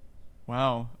 Yeah.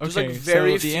 Wow. There's, Okay, like,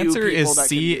 very so the few answer people is that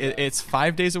C. can do that. It's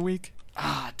 5 days a week.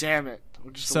 Ah, damn it.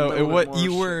 We're just a So little bit what more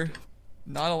you were restrictive.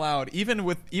 not allowed, even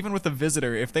with a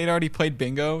visitor, if they'd already played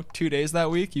bingo 2 days that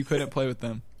week, you couldn't play with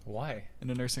them Why? in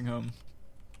a nursing home.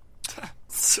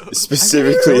 So,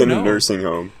 specifically don't in a know. nursing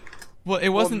home. Well, it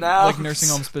wasn't now- like nursing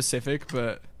home specific,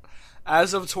 but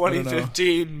as of don't know.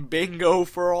 2015, bingo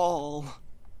for all.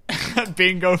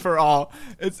 bingo for all.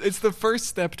 It's the first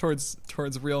step towards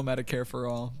real Medicare for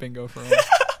all. Bingo for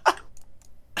all.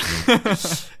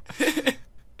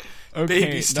 Okay,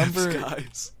 Baby steps, number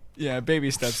guys. yeah,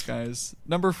 baby steps, guys.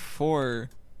 Number 4.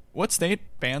 What state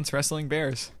bans wrestling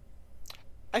bears?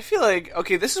 I feel like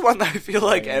okay, this is one that I feel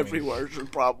like Wyoming. everywhere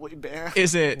should probably ban.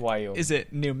 Is it Wyoming. Is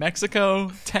it New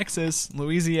Mexico, Texas,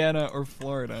 Louisiana, or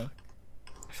Florida?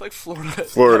 I feel like Florida.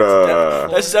 Florida.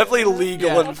 That's definitely legal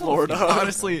Yeah. in Florida.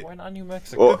 Honestly, Why not New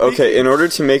Mexico? Well, okay, in order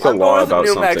to make a I'm law going with about New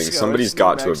something, Mexico. somebody's It's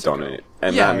got New to have done Mexico. it,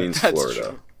 and Yeah, that means That's Florida.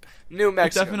 true. New it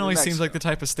Mexico. definitely New seems like the Mexico.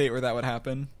 type of state where that would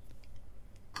happen.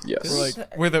 Yes. Where, This like,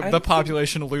 is- where I the don't think-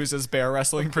 population loses bear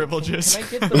wrestling privileges. Can I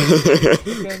get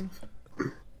the again?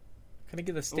 Can I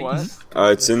get the state? What?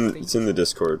 It's in the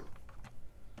Discord.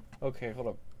 Okay, hold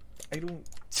up. I don't.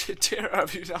 Tear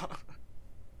up, you know.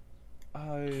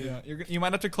 Yeah, you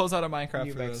might have to close out of Minecraft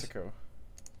New for this. Mexico.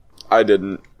 I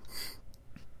didn't.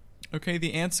 Okay,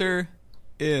 the answer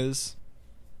is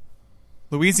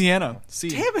Louisiana. C.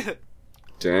 Damn it!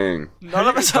 Dang. None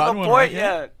of us have gotten a one point right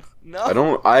yet. yet?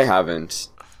 No. I haven't.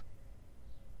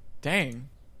 Dang.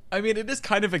 I mean, it is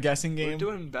kind of a guessing We're game.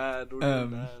 doing bad. We're doing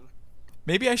bad.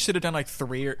 Maybe I should have done like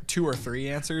two or three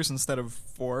answers instead of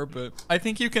 4, but I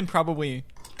think you can probably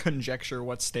conjecture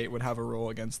what state would have a rule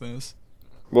against this.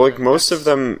 Well, like, most of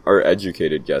them are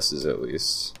educated guesses, at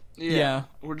least. Yeah.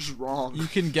 We're just wrong. You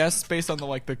can guess based on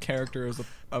the characters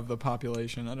of the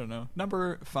population. I don't know.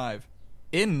 Number 5.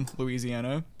 In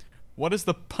Louisiana, what is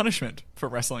the punishment for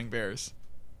wrestling bears?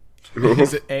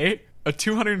 Is it A, a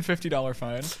 $250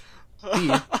 fine, B,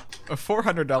 a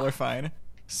 $400 fine,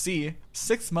 C,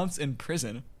 6 months in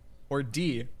prison, or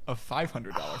D, a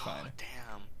 $500 fine?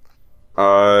 Damn.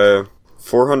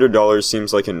 $400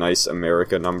 seems like a nice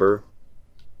America number.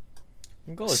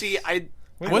 Go with- See,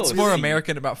 What's go more with C.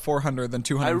 American about 400 than I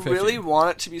 250? really want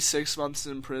it to be 6 months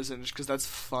in prison just because that's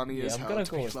funny Yeah, as I'm hell. gonna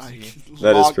To go be with like, C.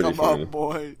 That is lock pretty 'em funny. up,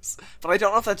 boys. But I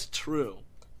don't know if that's true.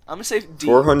 I'm gonna say D.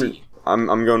 400. D. I'm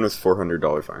going with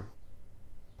 $400 fine.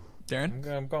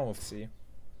 Darren? I'm going with C.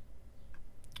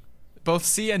 Both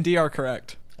C and D are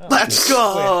correct. Oh. Let's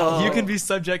go. You can be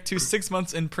subject to 6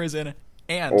 months in prison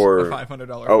and Or- a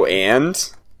 $500 Oh, fine.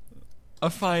 and A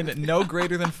fine no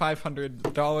greater than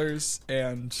 $500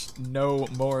 and no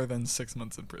more than 6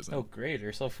 months in prison. Oh,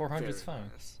 greater. So 400 is Very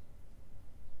fine. nice.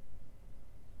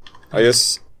 I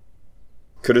guess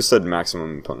could have said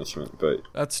maximum punishment, but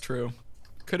That's true.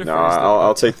 Could have no, phrased it.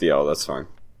 I'll take the L. That's fine.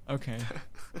 Okay.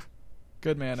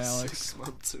 Good man, Alex. 6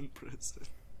 months in prison.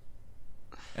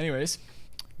 Anyways,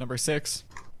 number 6.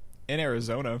 In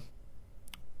Arizona,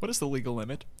 what is the legal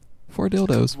limit for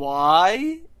dildos?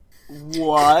 Why?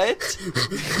 What?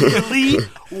 Really?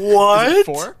 What?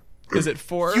 4? Is it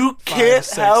 4? You 5, can't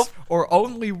 6, have- or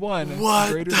only one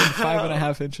What greater the than hell?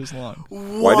 5.5 inches long?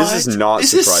 Why does this not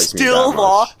This is surprise me still that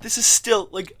law. much? This is still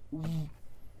like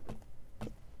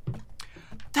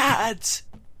that's.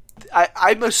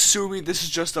 I'm assuming this is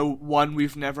just a one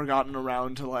we've never gotten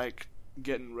around to like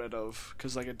getting rid of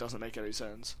because like it doesn't make any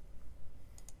sense.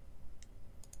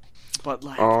 But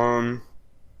like, I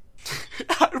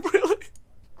really,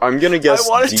 I'm gonna guess I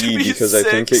want it D to be because I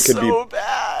think it six could be. so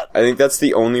bad. I think that's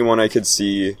the only one I could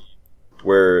see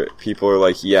where people are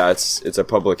like, yeah, it's a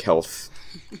public health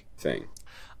thing.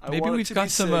 I Maybe want it we've to got be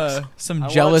some six. I some want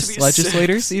it to jealous be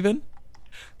legislators 6. even.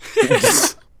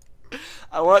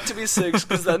 I want it to be 6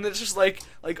 because then it's just like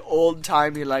old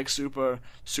timey, like super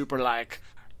like,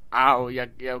 oh you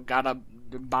gotta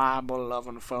Bible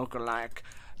loving folk are like,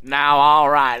 now all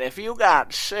right, if you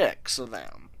got 6 of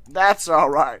them, that's all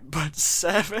right, but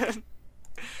 7,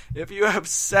 if you have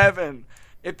 7,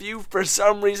 if you for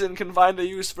some reason can find a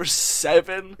use for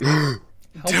 7 How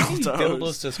many dildos,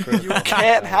 dildos does Chris you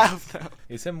can't have them.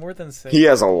 Is it more than 6? He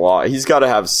has a lot. He's got to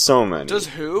have so many. Does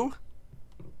who?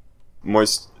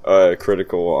 Moist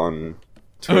critical on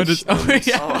Twitch. Oh, and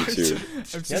yeah. YouTube.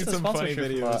 I've He has seen a some funny sponsorship from,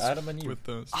 videos Adam and Eve. with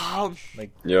those.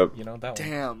 Like, Yep. you know, that one.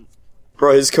 Damn.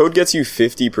 Bro, his code gets you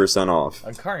 50% off.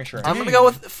 On car insurance. I'm gonna go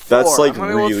with 4. That's, like, I'm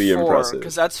gonna go with really 4, impressive.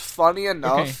 because that's funny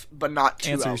enough, Okay. but not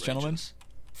too Answers, outrageous. gentlemen.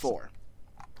 4.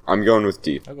 I'm going with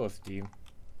D. I'll go with D.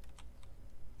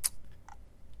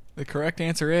 The correct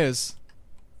answer is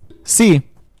C.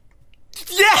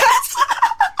 Yes!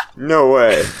 No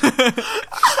way.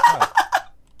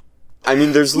 I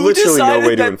mean, there's Who literally no decided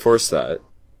way to that- enforce that.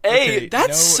 A, Okay, that's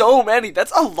no- so many.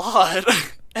 That's a lot.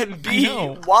 And B,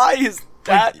 know. why is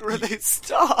that Like, where they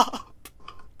stop?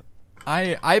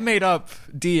 I made up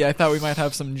D. I thought we might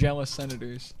have some jealous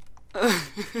senators.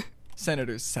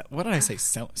 Senators. What did I say?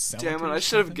 Damn it, I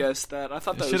should have guessed that. I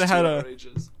thought that was should've too had a-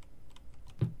 outrageous.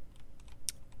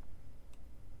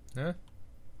 Huh?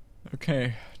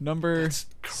 Okay, number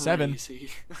 7.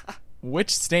 Crazy.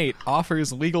 Which state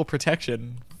offers legal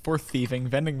protection for thieving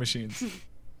vending machines?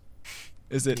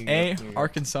 Is it New A, York, New York.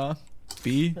 Arkansas,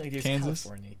 B, Like, it's Kansas,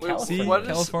 California. Wait, California. what is,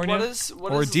 California?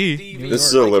 what Or is D, thieving? New This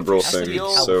is a Like, if liberal you thing, steal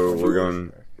so food? we're Is going it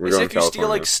if you California. steal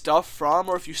like stuff from,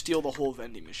 or if you steal the whole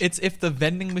vending machine? It's if the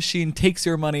vending machine takes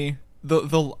your money.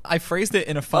 I phrased it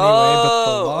in a funny way, but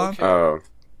the Oh, law okay. Oh,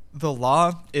 the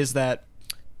law is that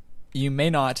you may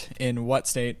not, in what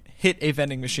state, hit a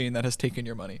vending machine that has taken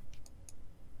your money.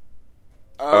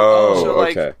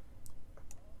 Okay.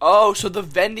 Oh, so the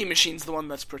vending machine's the one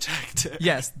that's protected.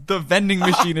 Yes, the vending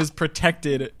machine is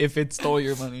protected if it stole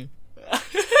your money.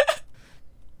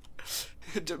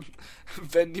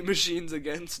 Vending machines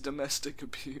against domestic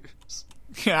abuse.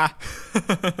 Yeah.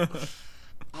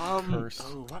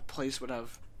 What place would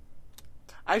have?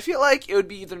 I feel like it would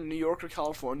be either New York or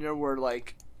California, where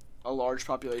like a large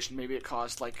population, maybe it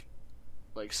caused like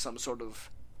some sort of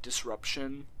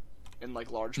disruption in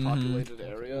like large populated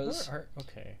areas.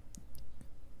 Okay.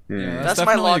 Yeah, That's my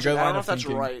definitely a logic. good I don't line know of if that's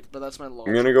thinking. right, but that's my logic.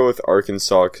 I'm gonna go with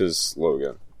Arkansas because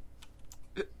Logan.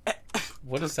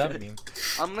 What does that mean?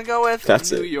 I'm gonna go with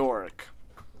That's New it. York.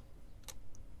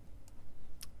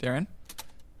 Darren?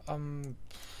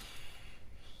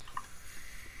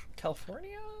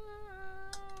 California?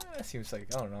 That seems like,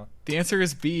 I don't know. The answer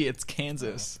is B, it's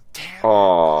Kansas. Damn.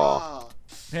 Aw.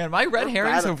 Man, my red We're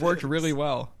herrings bad at have worked this. really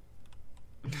well.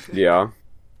 Yeah.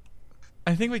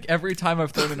 I think like every time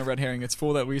I've thrown in a red herring, it's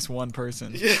fooled at least one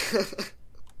person. Yeah.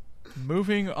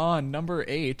 Moving on, number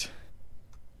 8.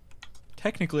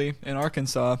 Technically, in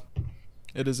Arkansas,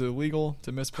 it is illegal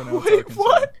to mispronounce Wait, Arkansas.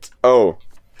 what? Oh.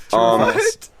 True or false?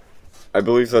 What? I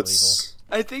believe that's.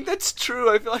 I think that's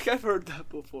true. I feel like I've heard that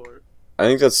before. I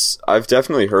think that's. I've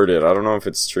definitely heard it. I don't know if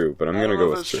it's true, but I'm I gonna don't know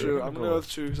go if with it's true. I'm gonna go with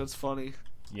true because that's funny.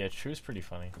 Yeah, true's pretty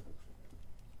funny.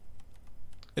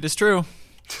 It is true.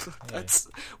 That's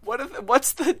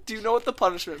what's the? Do you know what the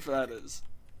punishment for that is?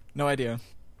 No idea.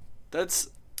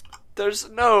 There's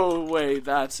no way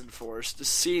that's enforced.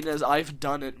 Seeing as I've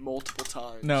done it multiple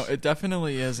times. No, it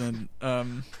definitely isn't.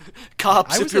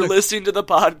 Cops, I if was you're at a- listening to the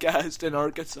podcast in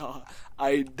Arkansas,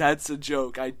 that's a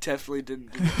joke. I definitely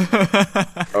didn't do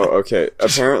that. Oh, okay.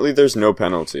 Apparently, there's no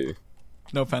penalty.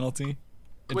 No penalty.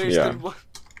 Wait, Yeah. then what?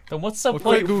 Then what's the Well,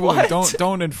 point? quit Googling. what?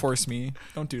 Don't enforce me.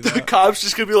 Don't do The that. cops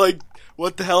just gonna be like,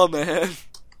 "What the hell, man?"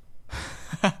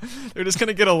 They're just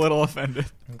gonna get a little offended.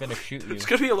 I'm gonna shoot you. It's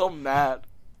gonna be a little mad,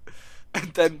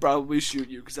 and then probably shoot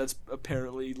you because that's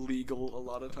apparently legal a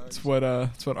lot of times.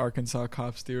 It's what Arkansas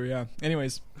cops do. Yeah.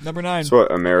 Anyways, number 9. That's what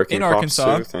American In cops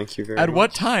Arkansas, do. Thank you very At much.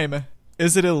 what time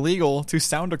is it illegal to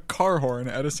sound a car horn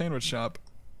at a sandwich shop?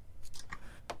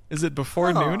 Is it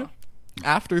before noon,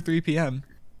 after 3 p.m.,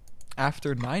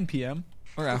 after 9 p.m.,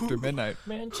 or after midnight?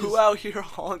 Man, just, Who out here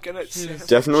honking at sandwich?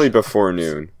 Definitely before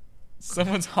noon.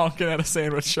 Someone's honking at a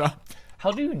sandwich shop.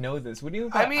 how do you know this? What do you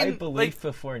mean I by mean, I believe like-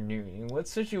 before noon? In what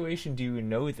situation do you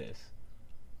know this?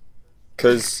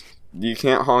 Because you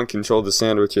can't honk until the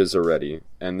sandwiches are ready,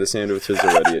 and the sandwiches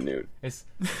are ready at noon. It's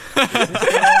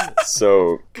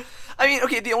So, I mean,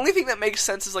 okay, the only thing that makes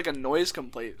sense is like a noise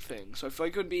complaint thing. So I feel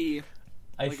like it would be.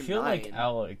 I Like feel like 9.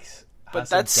 Alex But has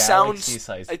that a sounds-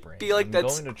 galaxy-sized I brain. feel like I'm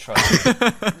that's- going to trust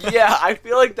him. Yeah, I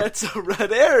feel like that's a red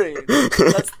herring.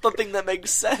 That's the thing that makes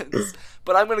sense.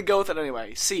 But I'm gonna go with it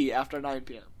anyway. C, after 9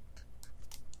 p.m.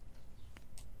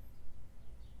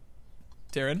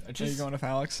 Darren, are you Just- going with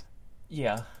Alex?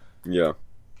 Yeah. yeah.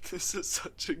 This is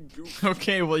such a goof.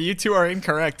 Okay, well, you two are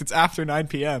incorrect. It's after 9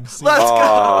 p.m. See? Let's go.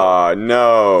 Ah,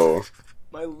 no.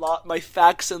 My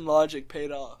facts and logic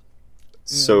paid off.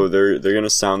 So they're gonna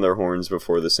sound their horns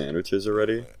before the sandwiches are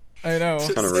ready? I know. It's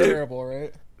kinda rude. terrible,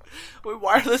 right? Wait,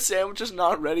 why are the sandwiches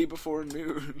not ready before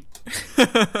noon?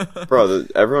 Bro,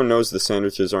 everyone knows the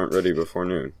sandwiches aren't ready before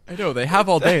noon. I know. They have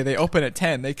all day. They open at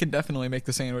 10. They can definitely make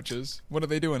the sandwiches. What are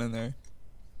they doing in there?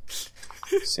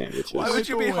 Sandwiches. Why would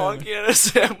you be doing? honking at a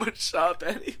sandwich shop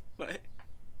anyway?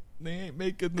 They ain't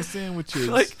making the sandwiches.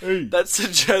 Like, that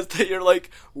suggests that you're,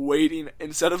 like, waiting,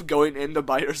 instead of going in to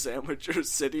buy your sandwich, you're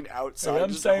sitting outside Hey, I'm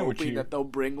just sandwich hoping here. that they'll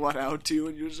bring one out to you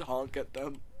and you just honk at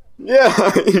them.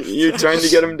 Yeah, you're trying to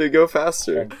get them to go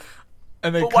faster.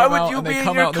 And they But why come would out you and be they in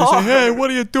come your out and they say, car? "Hey, what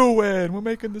are you doing? We're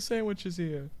making the sandwiches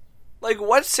here." Like,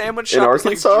 what sandwich In shop is,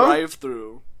 like, Arkansas?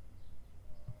 drive-through?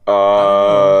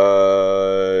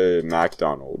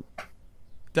 McDonald.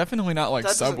 Definitely not like That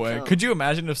doesn't Subway. count. Could you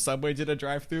imagine if Subway did a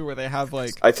drive-through where they have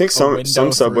like I think a some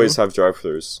window subways through? have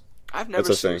drive-thrus. I've never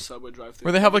That's a seen a thing. Subway drive-through.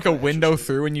 Where they have like a Okay, window interesting.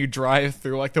 through and you drive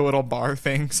through like the little bar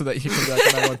thing so that you can be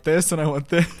like, I want this and I want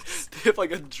this. They have,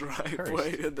 like, a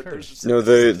driveway and then there's just... No,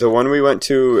 the one we went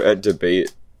to at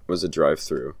Debate was a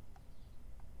drive-through.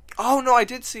 Oh, no, I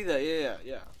did see that.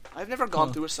 Yeah. I've never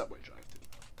gone through a Subway drive-through.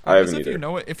 I Because haven't if you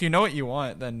either. know what you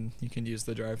want, then you can use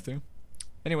the drive-through.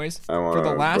 Anyways, I want for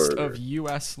the a last burger. of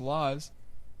U.S. laws,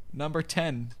 number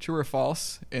 10, true or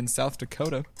false? In South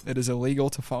Dakota, it is illegal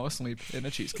to fall asleep in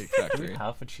a cheesecake Do we factory.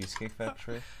 have a cheesecake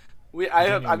factory?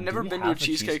 I've never Do we been to a have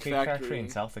cheesecake factory. in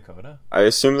South Dakota. I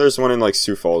assume there's one in like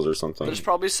Sioux Falls or something. There's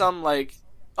probably some, like,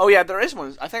 Oh yeah, there is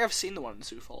one. I think I've seen the one in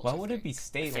Sioux Falls. Why would it be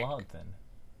state law then?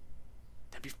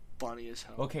 That'd be funny as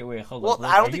hell. Okay, wait, hold Well, on.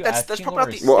 I don't Are think you that's asking probably not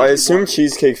or the- is- Well, I Maybe assume one.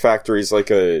 Cheesecake Factory is like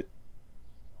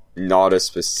not a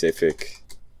specific.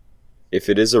 If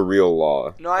it is a real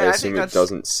law, No, I I assume think it that's.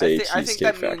 doesn't say I think Cheesecake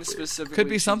that Factory. means specifically. Could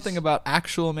be something about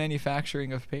actual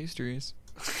manufacturing of pastries.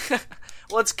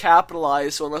 Well, it's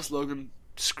capitalized, so unless Logan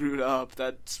screwed up,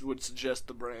 that would suggest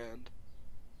the brand.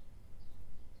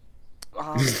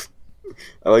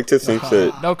 I like to think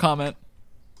that No comment.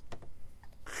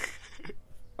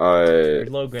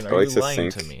 Logan, I are like you to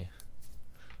lying think- to me?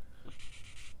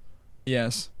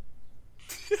 Yes.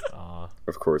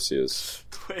 of course he is.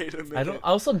 Wait a minute. I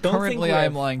also don't Currently, think we I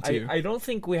have, am lying too. I don't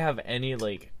think we have any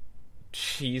like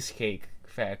cheesecake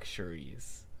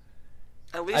factories.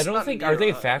 At least I don't not think near are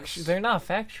they us. factories? They're not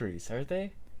factories, are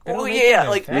they? They Oh don't make yeah, them in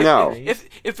like No. factories.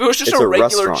 if it was just It's a a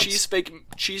regular restaurant.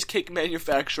 cheesecake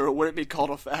manufacturer, it wouldn't be called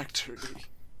a factory.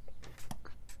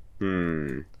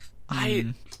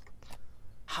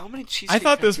 How many cheesecake? I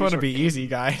thought this factories one would are be easy,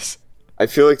 guys. I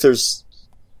feel like there's.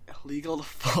 illegal to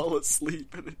fall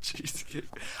asleep in a cheesecake?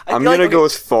 I I'm feel like, gonna okay, go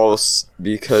with false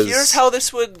because Here's how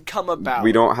this would come about.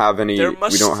 we don't have any. There We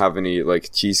must- don't have any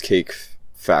like cheesecake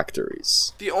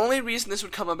factories. The only reason this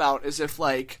would come about is if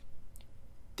like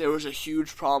there was a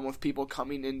huge problem with people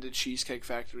coming into cheesecake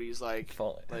factories, like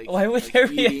Why would like there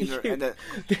be a eating or- huge- and then,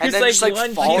 There's and then like just like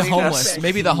one falling The cheesecake homeless. asleep.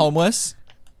 Maybe the homeless.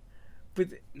 But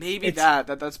Maybe It's-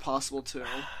 that's possible too.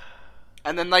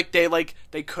 And then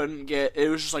they couldn't get it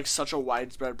was just like such a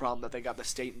widespread problem that they got the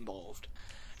state involved.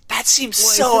 That seems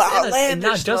so outlandish.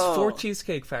 not just though. for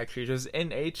cheesecake factories, just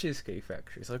in a cheesecake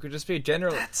factory. So it could just be a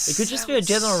general. That It could just be a sounds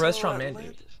general so restaurant outlandish.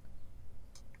 mandate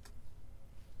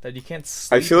that you can't. I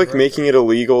Sleep feel like in making it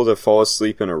illegal to fall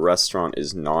asleep in a restaurant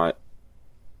is not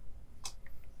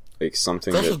like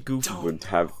something It's also that goofy. would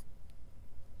have.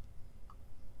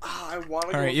 I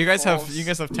want to. All right, you guys have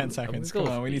 10 seconds. go Come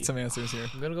with on, we B. need some answers here.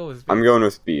 I'm gonna go with. I'm going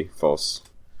with B. False.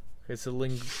 It's a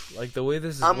link. Like the way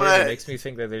this is I'm worded gonna- makes me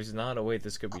think that there's not a way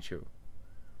this could be true.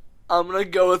 I'm gonna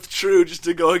go with true just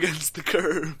to go against the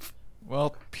curve.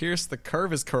 Well, Pierce, the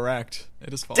curve is correct.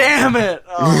 It is false. Damn it!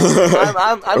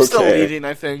 Oh, I'm still Okay. leading,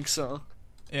 I think so.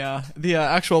 Yeah, the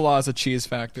actual law is a cheese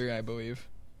factory, I believe.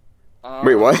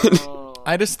 Wait, what?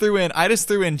 I just threw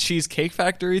in Cheesecake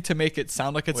Factory to make it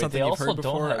sound like it's Wait, something they you've also heard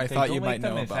don't before. have- I they thought don't you make might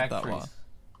them know in about that factories.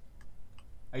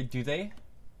 law. Do they?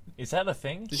 Is that a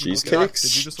thing? Did you look it up? Cheesecakes?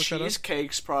 Did you just look that up?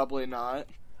 Cheesecake's probably not,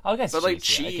 I guess but like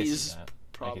cheese. Yeah, I can see cheese, that.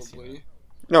 I can see probably.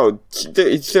 No,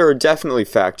 there are definitely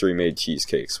factory-made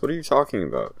cheesecakes. What are you talking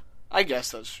about? I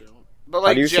guess that's true. But like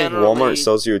How do you think generally, Walmart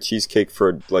sells you a cheesecake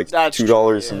for like That's true,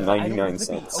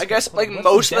 $2.99? I guess like What's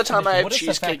most the of the time I have definition? What is a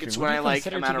cheesecake, factory? it's What when do I you like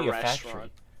consider am to at a be a factory?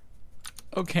 restaurant.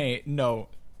 Okay, no.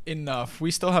 Enough.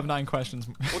 We still have 9 questions.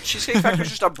 Well, Cheesecake Factory's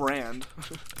just a brand.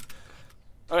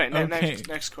 Okay, Okay.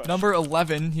 next question. Number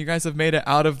 11. You guys have made it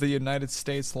out of the United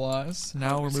States laws.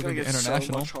 Now we're It's gonna moving to get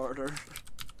international. So much harder.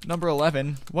 Number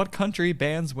 11. What country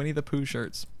bans Winnie the Pooh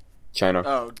shirts? China.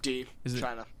 Oh, D. Is it-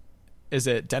 China. Is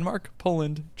it Denmark,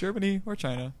 Poland, Germany, or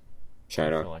China? I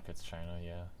China. feel like it's China.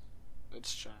 Yeah.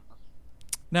 It's China.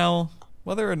 Now,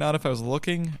 whether or not if I was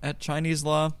looking at Chinese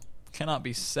law cannot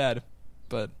be said,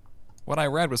 but what I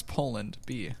read was Poland,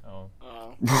 B. Oh,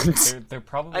 Oh. they're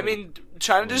probably. I mean,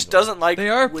 China just Illegal. doesn't like. They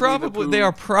are Winnie the probably Pooh. they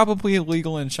are probably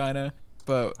illegal in China,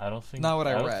 but I don't think. not what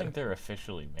I don't read. think they're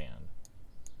officially banned.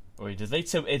 Wait, did they?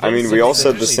 So, I mean, we all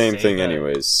said the specifically same say thing that-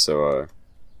 anyways, so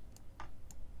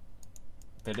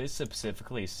Did they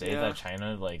specifically say Yeah. that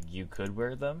China, like, you could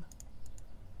wear them?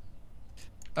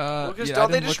 Because yeah, I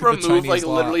don't they didn't just look at the remove Chinese like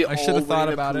law. literally I should all have thought Winnie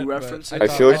the about Pooh it, but references? I feel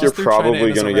like I you're just threw China in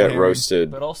probably as a gonna red get herring.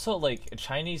 roasted. But also, like,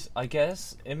 Chinese, I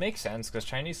guess, it makes sense, because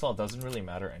Chinese law doesn't really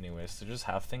matter anyways. To just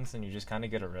have things and you just kind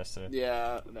of get arrested.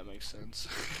 Yeah, that makes sense.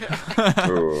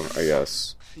 Ooh, I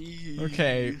guess.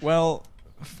 Okay, well,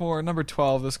 for number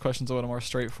 12, this question's a little more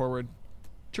straightforward.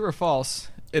 True or false?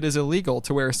 It is illegal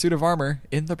to wear a suit of armor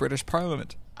in the British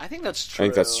Parliament. I think that's I true.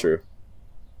 think that's true.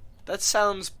 That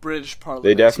sounds British Parliament.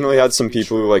 They definitely had some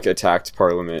people who like attacked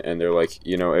Parliament, and they're like,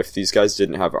 you know, if these guys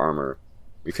didn't have armor,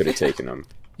 we could have taken them.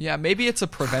 Yeah, maybe it's a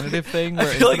preventative thing I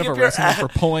where feel instead like of if you're arresting them at-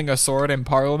 for pulling a sword in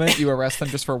Parliament, you arrest them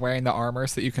just for wearing the armor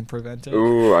so that you can prevent it.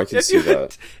 Ooh, I can If see you're,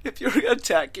 that. if you're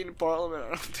attacking Parliament, I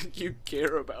don't think you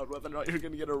care about whether or not you're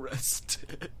going to get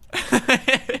arrested.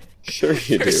 Sure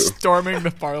you You're do. storming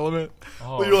the Parliament.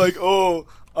 Oh, You're like, oh,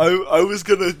 I was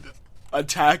gonna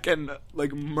attack and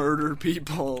like murder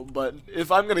people, but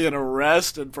if I'm gonna get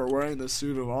arrested for wearing the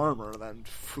suit of armor, then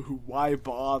why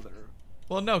bother?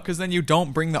 Well, no, because then you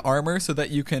don't bring the armor so that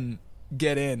you can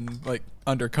get in, like,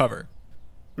 undercover.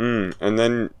 And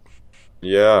then,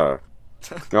 yeah.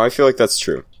 No, I feel like that's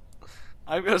true.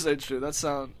 I'm gonna say true. That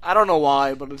sound. I don't know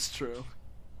why, but it's true.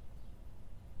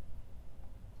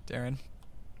 Darren.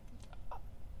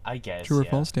 I guess. True or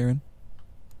yeah. false, Darren?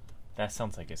 That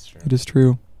sounds like it's true. It is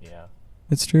true. Yeah.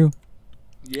 It's true.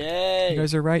 Yay! You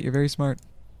guys are right. You're very smart.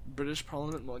 British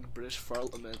Parliament, more like British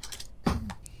Parliament.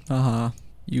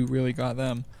 You really got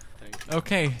them. Thank you.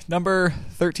 Okay, number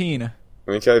 13. I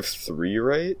think I have 3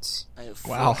 right. I have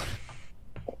 4. Wow.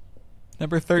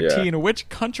 Number 13. Yeah. Which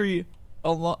country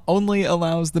only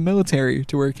allows the military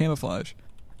to wear camouflage?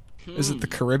 Is it the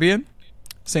Caribbean,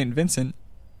 St. Vincent,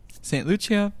 St.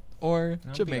 Lucia, or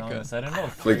I'll be Jamaica? honest, I don't know.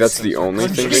 Like that's the only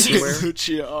thing they can wear.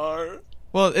 Lucia are.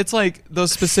 Well, it's like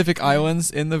those specific islands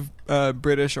in the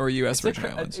British or U.S. Virgin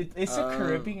Islands. Is the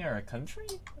Caribbean a country,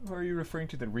 or are you referring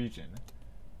to the region?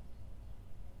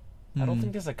 I don't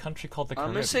think there's a country called the Caribbean.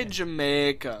 I'm gonna say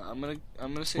Jamaica. I'm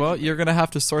gonna say. Well, Jamaica. you're gonna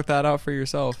have to sort that out for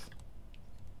yourself.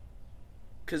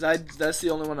 Because that's the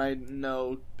only one I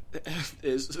know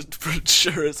is for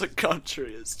sure is a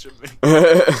country is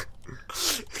Jamaica.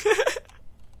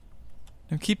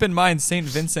 Now, keep in mind, St.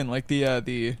 Vincent, like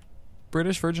the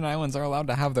British Virgin Islands, are allowed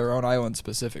to have their own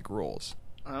island-specific rules.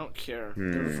 I don't care.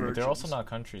 But they're also not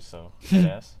countries, so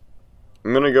yes.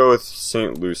 I'm gonna go with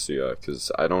St. Lucia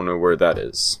because I don't know where that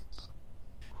is.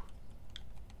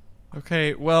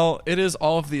 Okay, well, it is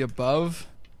all of the above.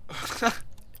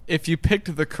 If you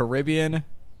picked the Caribbean,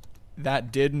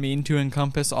 that did mean to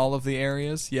encompass all of the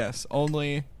areas. Yes,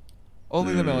 only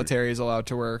the military is allowed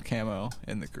to wear camo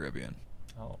in the Caribbean.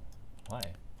 Oh, why?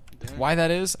 Why that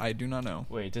is, I do not know.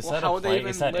 Wait, does Well, that how would they apply? even,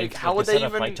 Is that like, how would does they that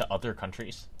apply even- to other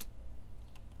countries?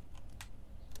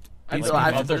 I Like, don't know if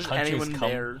if other there's countries anyone come,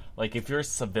 there. like if you're a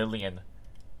civilian,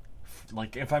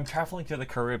 like if I'm traveling to the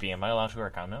Caribbean, am I allowed to wear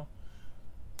camo?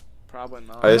 Probably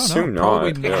not. I don't assume know.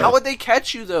 Probably not. not. Yeah. How would they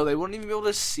catch you though? They wouldn't even be able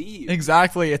to see you.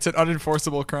 Exactly, it's an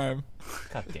unenforceable crime.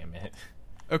 God damn it!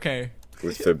 Okay,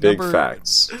 With the big Number-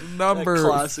 facts. number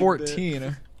classic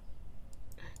 14.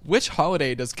 Which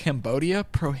holiday does Cambodia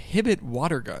prohibit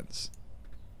water guns?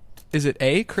 Is it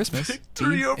A, Christmas,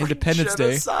 Victory B, over Independence Day,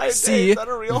 Genocide Day. C, Is that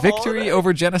a real Victory holiday?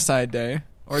 over Genocide Day,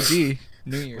 or D,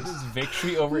 New Year's? Is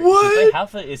victory over? What? Do they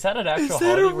have is that an actual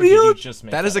that a holiday? Or did real- you just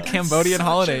make That is a up? Cambodian Such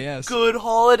holiday, a yes. Good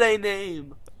holiday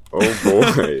name. Oh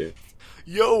boy.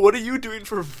 Yo, what are you doing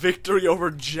for Victory over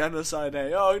Genocide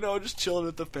Day? Oh, just chilling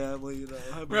with the family,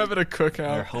 We're having a Or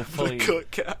cookout. hopefully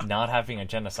cookout. not having a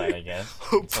genocide. I guess.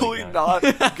 Hopefully It's not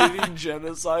getting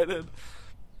genocided.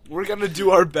 We're gonna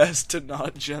do our best to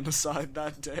not genocide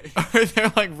that day. Are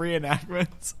there like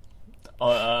reenactments?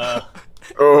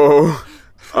 Oh.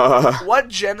 What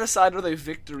genocide are they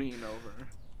victorying over?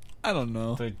 I don't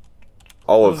know. the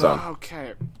All of them.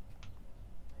 Okay.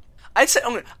 I'd say,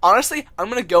 honestly, I'm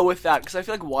gonna go with that, because I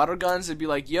feel like water guns, it'd be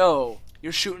like, yo,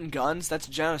 you're shooting guns? That's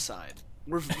genocide.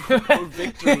 We're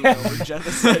victorying over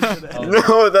genocide today. Oh.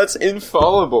 No, that's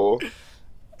infallible.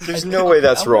 There's no way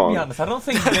that's I'm gonna be wrong. honest, I don't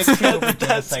think victory over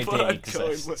That's genocide what day I'm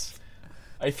going exists. with.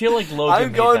 I feel like Logan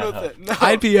I'm made going that with up. it.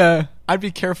 No. I'd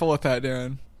be careful with that,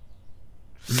 Darren.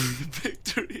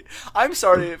 Victory. I'm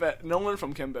sorry if no one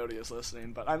from Cambodia is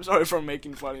listening, but I'm sorry for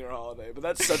making fun of your holiday, but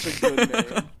that's such a good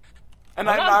name. And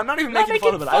I'm not even making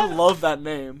fun of it. I love that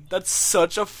name. That's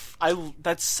such a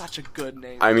that's such a good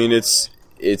name. I mean, it's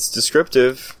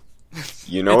descriptive.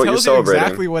 You know It what you're tells you celebrating.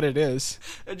 exactly what it is.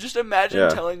 And just imagine Yeah.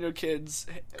 telling your kids,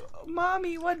 hey,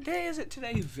 "Mommy, what day is it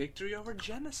today? Victory over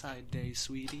Genocide Day,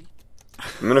 sweetie."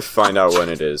 I'm gonna find out when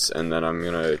it is, and then I'm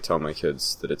gonna tell my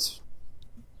kids that it's.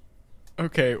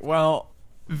 Okay, well,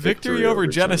 Victory Victory over over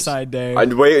Genocide Day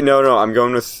Wait, no. I'm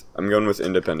going with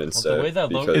Independence Well, the Day. way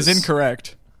that logo- is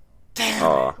incorrect. Damn.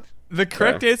 Aw. The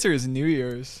correct Okay. answer is New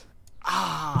Year's.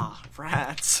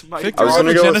 Rats. My Victory was gonna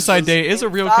over go with- Genocide Day is a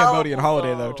real infallible, Cambodian holiday,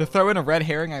 though. though. To throw in a red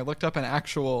herring, I looked up an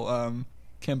actual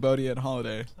Cambodian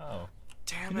holiday. Oh.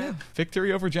 Damn it.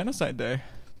 Victory over Genocide Day.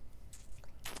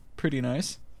 Pretty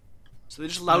nice. So they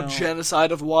just allowed No.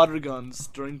 genocide of water guns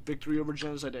during Victory over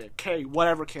Genocide Day. Okay,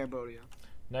 whatever, Cambodia.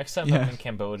 Next time Yeah, I'm in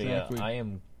Cambodia, exactly. I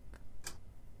am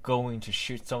going to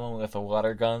shoot someone with a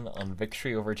water gun on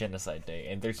Victory over Genocide Day,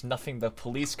 and there's nothing the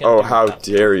police can do. Oh, how about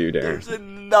it. dare you, Darren? There's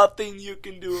nothing you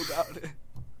can do about it.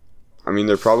 I mean,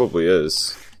 there probably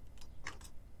is.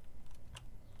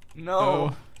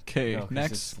 No. Okay, No, 'cause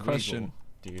next it's legal, question.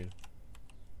 dude.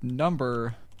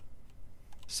 Number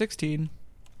 16.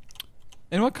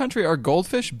 In what country are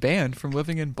goldfish banned from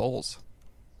living in bowls?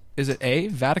 Is it A,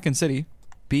 Vatican City,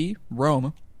 B,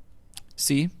 Rome,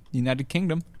 C, United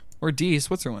Kingdom, or D,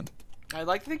 Switzerland? I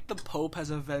like to think the Pope has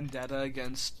a vendetta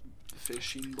against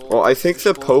fishing bowls. Well, I think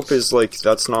the fish Pope bowls. is like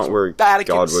that's not where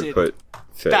Vatican God City. would put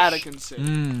fish. Vatican City.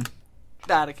 Mm.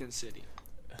 Vatican City.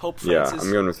 Pope Yeah, Francis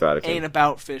I'm going with Vatican. ain't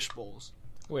about fish bowls.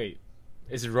 Wait,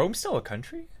 is Rome still a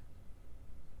country?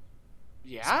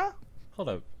 Yeah? Hold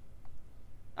up.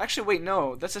 Actually, wait,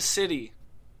 no. That's a city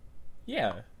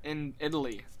Yeah. in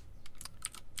Italy.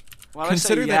 Why did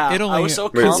Consider I say that yeah? Italy. I was so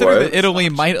Wait, consider what? that Italy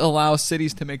might allow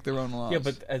cities to make their own laws. Yeah,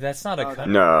 but that's not a Okay.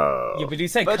 country. No. Yeah, but you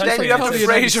said But country. then you have How to the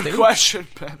United phrase your States? question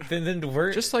better. Then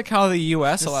we're just like how the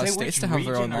U.S. just allows say states which to have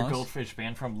their own region are laws. goldfish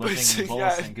banned from But living in yeah,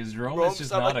 Bolson, because Rome Rome's is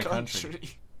just not a country.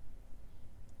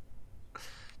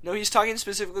 No, he's talking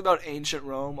specifically about ancient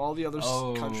Rome. All the other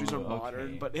Oh, countries are modern,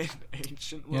 okay. but in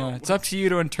ancient Rome. Yeah, it's up to you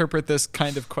to interpret this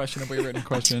kind of questionably written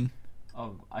question.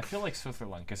 Oh, I feel like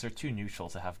Switzerland, because they're too neutral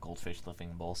to have goldfish living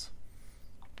in bowls.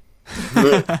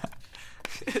 I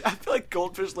feel like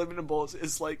goldfish living in bowls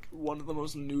is like one of the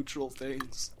most neutral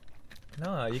things.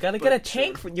 No, you gotta But get a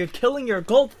tank for you're killing your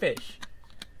goldfish.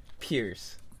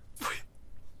 Pierce.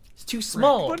 It's too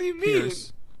small. What do you mean?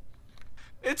 Pierce.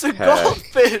 It's a Heck.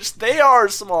 goldfish. They are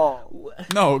small.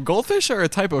 No, goldfish are a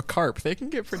type of carp. They can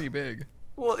get pretty big.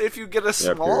 Well, if you get a Yeah,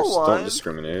 small Pierce, one, don't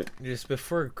discriminate. Just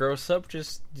before it grows up,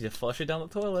 just you flush it down the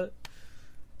toilet.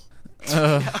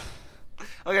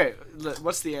 okay.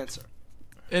 What's the answer?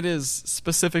 It is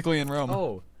specifically in Rome.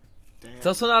 Oh, Damn. it's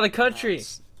also not a country.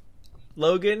 Nice.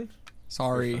 Logan.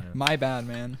 Sorry, You're fine. my bad,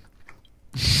 man.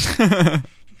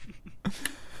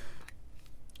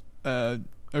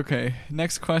 Okay,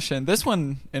 next question. This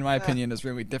one, in my opinion, is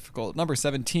really difficult. Number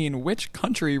 17. Which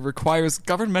country requires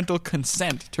governmental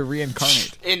consent to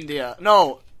reincarnate? India.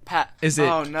 No, Pat. Is it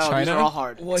Oh no, these China? are all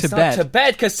hard. Well, it's Tibet. not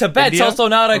Tibet, because Tibet's India? also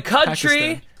not a Or country.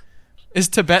 Pakistan? Is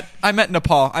Tibet? I meant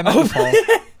Nepal. I meant Oh. Nepal.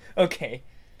 Okay.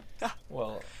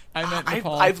 Well, I meant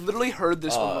Nepal. I've literally heard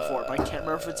this one before, but I can't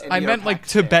remember if it's India I or meant like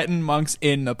Pakistan. Tibetan monks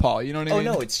in Nepal. You know what I oh mean?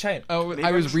 no, it's China. Oh, Maybe I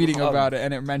I'm was just reading wrong. about it,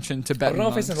 and it mentioned I Tibetan don't know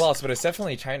if monks. it's in laws, but it's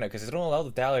definitely China because they don't allow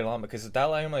the Dalai Lama because the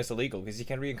Dalai Lama is illegal because he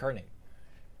can reincarnate.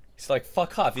 It's like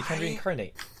fuck off, you can't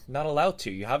reincarnate. Not allowed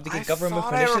to. You have to get I government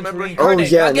thought I permission to remember- Oh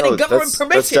reincarnate. yeah, You're not getting no, government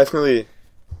permission.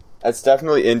 that's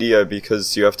definitely India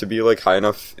because you have to be like high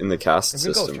enough in the caste I'm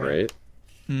gonna go with system, China. right?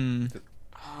 Hmm.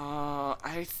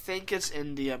 I think it's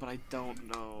India, but I don't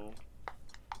know.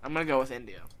 I'm gonna go with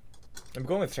India. I'm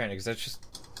going with China because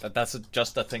that's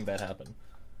just a thing that happened.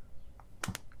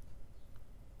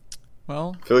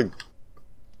 Well, I feel like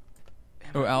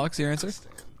oh, Alex, your answer?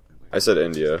 I said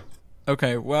India.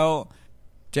 Okay, well,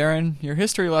 Darren, your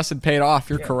history lesson paid off.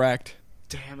 You're Yeah. correct.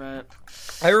 Damn it.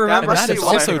 I remember And must that be is what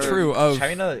I also heard. true of...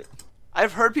 China.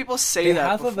 I've heard people say They that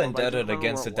have a before, but I don't vendetta remember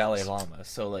against what the it Dalai was. Lama,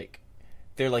 so like.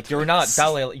 They're like, you're not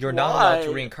allowed to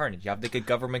Why? reincarnate. You have to get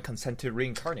government consent to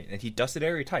reincarnate, and he does it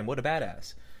every time. What a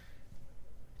badass!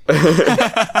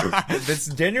 That's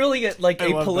generally like I a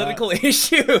love political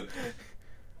issue.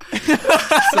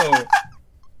 So,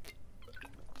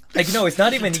 like, no, it's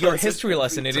not even your Does it history every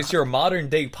lesson. It is your modern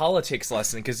day politics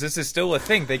lesson because this is still a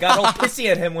thing. They got all pissy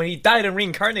at him when he died and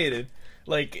reincarnated,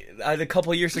 like a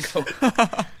couple years ago.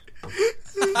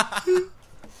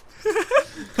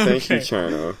 Thank you, Okay.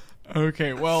 China.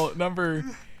 Okay, well, number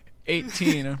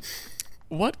 18.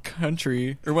 What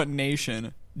country or what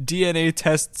nation DNA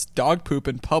tests dog poop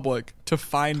in public to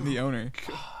find the owner?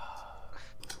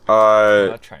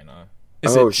 Not China.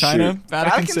 Is Oh, it China, shoot.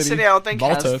 Vatican City, I don't think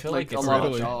Malta, has feel like like a it's lot of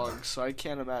Italy? dogs, so I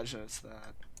can't imagine it's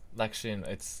that. Actually,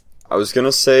 it's I was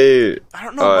gonna say I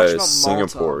don't know much about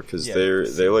Singapore Malta. because Yeah,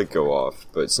 they like go off,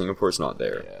 but Singapore's not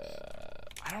there.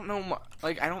 I don't know.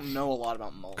 I don't know a lot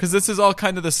about Malta. Because this is all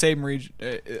kind of the same region,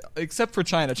 except for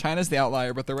China. China's the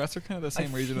outlier, but the rest are kind of the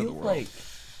same region of the world.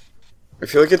 I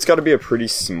feel like it's got to be a pretty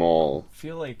small.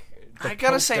 Feel like I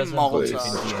gotta Pope say doesn't Malta, believe in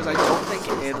because DNA. I don't think It's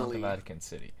not Italy. the Vatican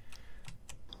City.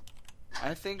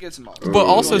 I think it's Malta. But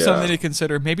also yeah. something to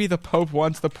consider. Maybe the Pope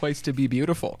wants the place to be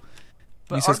beautiful.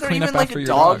 He But says aren't there clean even up like after your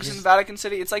dogs dogs. in Vatican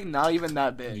City? It's like not even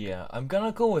that big. Yeah, I'm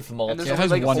gonna go with Malta. And there's Yeah, it only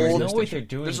has like one old. radio know what station. they're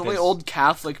doing. There's only this- old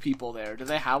Catholic people there. Do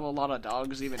they have a lot of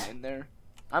dogs even in there?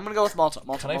 I'm gonna go with Malta.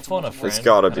 Malta. Can I Malta, phone a Malta, friend? It's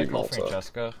gotta Can I be call Malta.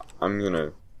 Francesca? I'm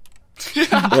gonna.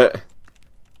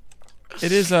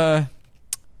 It is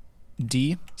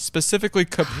D, specifically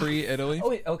Capri, Italy. Oh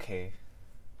wait, okay.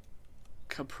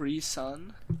 Capri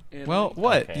Sun. Italy. Well,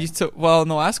 what? Okay. Well, in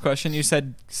the last question, you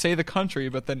said say the country,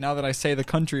 but then now that I say the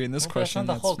country in this Well, that's question,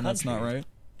 not the whole that's not country. right.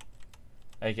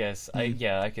 I guess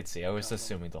I could see. I was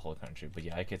assuming the whole country, but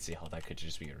yeah, I could see how that could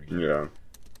just be a region. Yeah.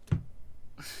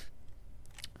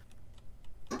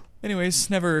 Anyways,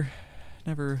 never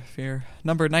fear.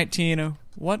 Number 19.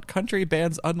 What country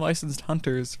bans unlicensed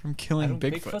hunters from I killing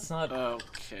don't, Bigfoot? Bigfoot's not.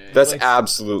 Okay. That's Like,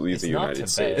 absolutely it's the not United Tibet.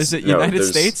 States. Is it No, United there's-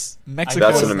 States, I Mexico,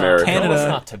 That's know in it's not- America. I know Canada, it's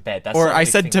not Tibet. That's or not a I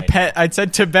big said thing right Tibet? I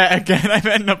said Tibet again. I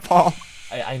meant Nepal.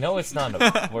 I know it's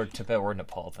not or Tibet or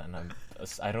Nepal. Then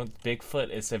I don't. Bigfoot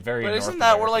is a very. But North isn't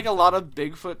that where like a American lot of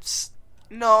Bigfoots?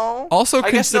 No. Also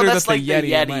I guess, no, consider that that's the like Yeti,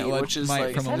 the Yeti, which is might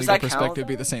like, from a does legal that count, perspective,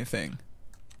 be though? the same thing.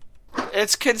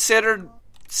 It's considered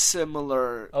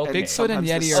similar. Okay. Bigfoot and sometimes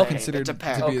the Yeti are same. considered It to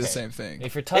depends. be the Okay. same thing.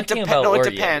 If you're It talking depends. about No, it or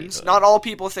depends. Yeti, Not all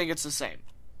people think it's the same.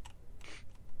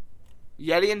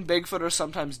 Yeti and Bigfoot are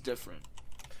sometimes different.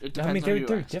 It I depends mean, on who you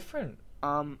they're ask. different.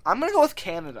 I'm gonna go with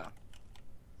Canada.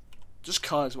 Just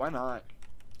cause, why not?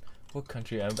 What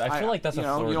country? I feel like that's a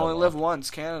Florida you only law. live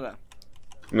once, Canada.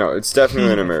 No, it's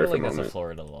definitely an I feel American like that's a moment.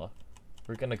 Florida law.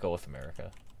 We're gonna go with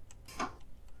America.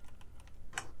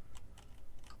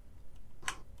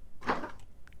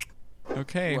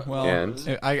 Okay, What- well,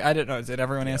 And? I didn't know. Did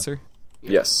everyone Yeah. answer?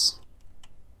 Yes.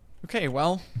 Okay,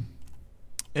 well,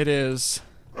 it is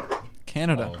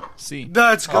Canada. Oh. C.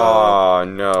 Let's go. Oh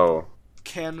no.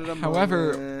 Canada.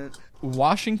 However- moment.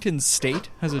 Washington State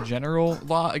has a general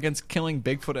law against killing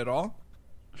Bigfoot at all,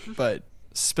 but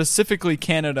specifically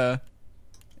Canada,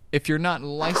 if you're not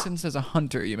licensed as a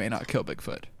hunter, you may not kill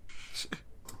Bigfoot.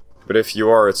 But if you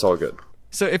are, it's all good.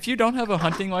 So if you don't have a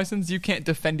hunting license, you can't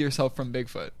defend yourself from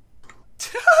Bigfoot.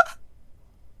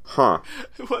 Huh.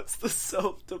 What's the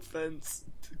self-defense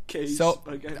case? So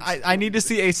against I need to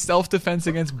see a self-defense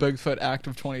against Bigfoot Act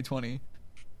of 2020.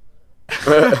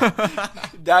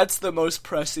 That's the most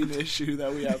pressing issue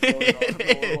that we have going on in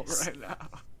the It world is. right now.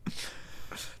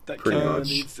 That Pretty Canada much.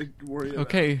 needs to worry about.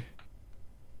 Okay.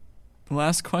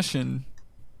 Last question.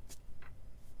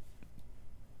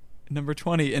 Number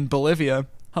 20. In Bolivia,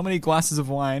 how many glasses of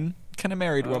wine can a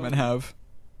married woman have?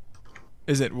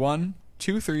 Is it 1,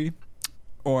 2, 3,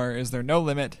 or is there no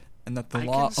limit and that the I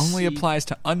law can only see- applies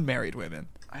to unmarried women?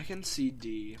 I can see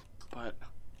D, but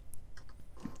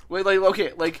wait, like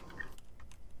okay, like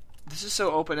this is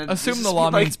so open and Assume the law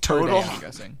means per total. day, I'm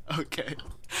guessing. Okay,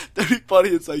 that'd be funny.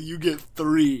 It's like you get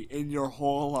 3 in your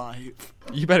whole life.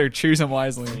 You better choose them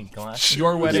wisely. Any glasses?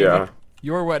 Your wedding, Yeah.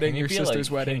 your wedding, Can you your be, sister's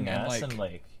like, wedding, hitting and ass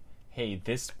like, hey,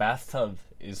 this bathtub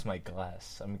is my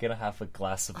glass. I'm gonna have a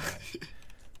glass of wine.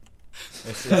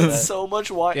 It's That's so much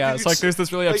wine. yeah, Dude, it's like there's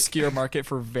this really like- obscure market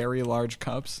for very large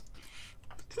cups.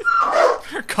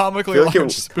 Comically I feel like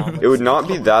large spoons. It would not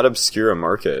be that obscure a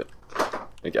market.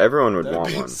 Like everyone would That'd want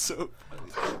be one. so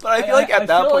funny. But I feel like at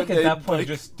that point, at that point, like,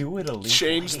 just do it illegally.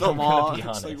 change the I'm gonna law. be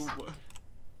It's like, honest.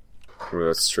 Well,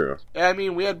 that's true. yeah, I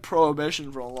mean, we had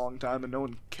prohibition for a long time and no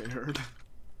one cared.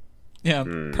 Yeah,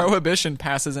 Hmm. prohibition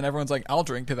passes and everyone's like, "I'll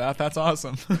drink to that. That's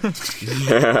awesome."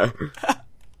 Yeah.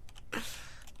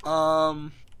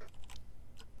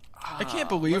 I can't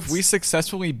believe we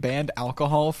successfully banned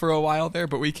alcohol for a while there,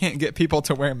 but we can't get people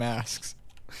to wear masks.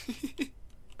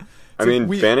 I mean,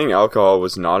 we- banning alcohol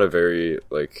was not a very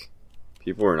like.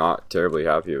 People were not terribly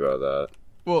happy about that.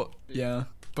 Well, yeah,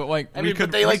 but like I we mean, could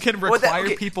but they like we could well, require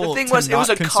okay, people The thing to was, not it was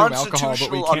a consume alcohol, but we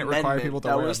constitutional can't require amendment people to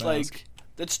that wear was a mask. like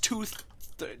that's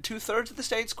two-thirds of the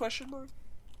states? Question mark.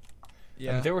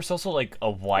 Yeah, And there was also like a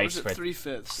Or was it widespread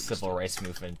 3/5? civil rights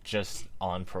movement just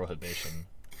on prohibition.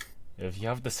 If you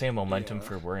have the same momentum Yeah.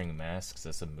 for wearing masks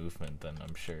as a movement, then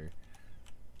I'm sure.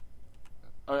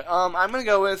 Okay, I'm gonna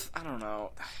go with I don't know.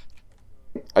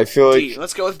 I feel D. like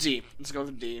Let's go with D. Let's go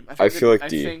with D. I feel like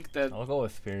D. I think that I'll go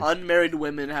with fear. unmarried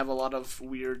women have a lot of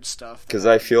weird stuff. because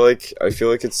I feel like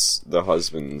it's the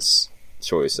husband's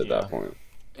choice at Yeah. that point.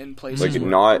 in places like,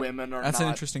 where not- women are that's not.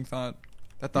 an interesting thought.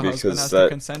 That the Because husband has to that-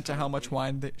 consent to how much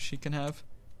wine that she can have.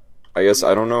 I guess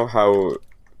I don't know how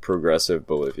progressive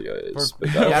Bolivia is, but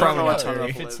Yeah, that, I don't probably know not what's terrible.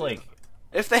 if it's like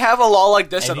If they have a law like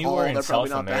this at all, anywhere in they're probably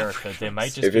South not America, that they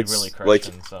might just If be it's, really like-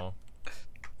 Christian. So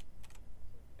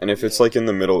and if it's like in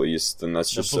the Middle East, then that's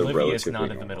the just a Bolivia is relatively not in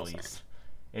the normal Middle thing. East.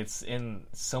 It's in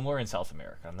somewhere in South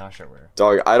America. I'm not sure where.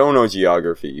 Dog, I don't know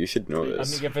geography. You should know I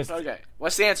this. mean, if it's Okay,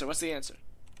 what's the answer? What's the answer?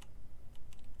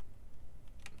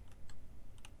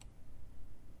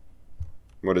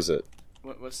 What is it?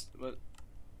 What's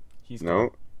he's No,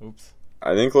 gone. Oops.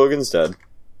 I think Logan's dead.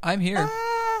 I'm here.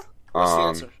 What's the Um,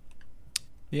 answer?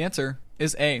 The answer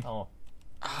is A. Oh,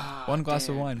 One glass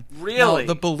of damn. wine. Really?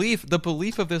 Now, the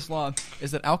belief of this law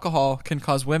is that alcohol can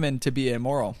cause women to be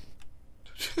immoral,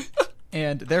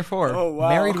 and therefore, Oh, wow.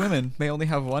 married women may only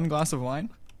have one glass of wine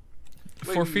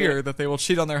for Wait, fear ma- that they will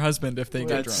cheat on their husband if they get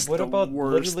That's- drunk. What about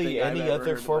worst thing I've ever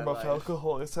heard in my life.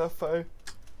 alcohol is that fine?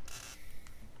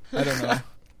 I don't know.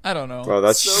 I don't know. Well,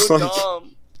 that's just so like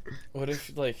dumb. What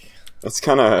if like that's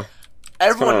kind of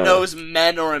Everyone kinda- knows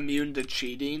men are immune to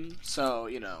cheating, so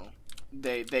you know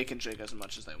they can drink as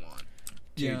much as they want.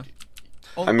 Yeah.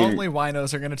 I mean- Only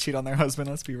winos are gonna cheat on their husband.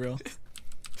 Let's be real.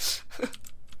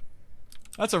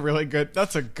 That's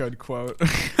a good quote.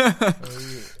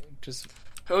 just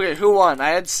Okay, who won? I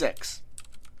had 6.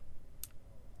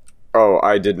 Oh,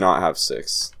 I did not have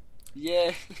 6.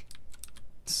 Yay.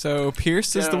 So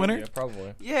Pierce is the winner? Yeah,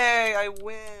 probably. Yay, I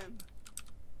win.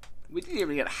 We didn't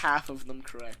even get half of them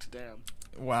correct, damn.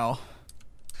 Wow.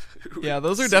 Yeah,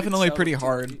 those are 6 definitely out of pretty 20.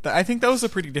 hard. I think that was a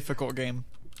pretty difficult game.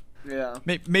 Yeah.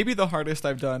 Maybe the hardest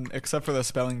I've done, except for the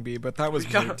spelling bee, but that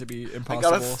was made to be I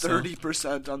impossible. got a so-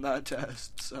 30% on that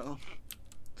test, so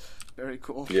very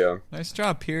cool. Yeah. Nice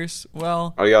job, Pierce.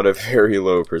 Well, I got a very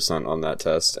low percent on that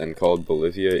test and called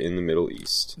Bolivia in the Middle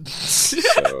East.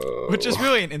 So... which is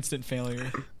really an instant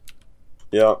failure.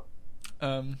 Yeah.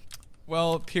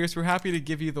 Well, Pierce, we're happy to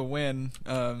give you the win.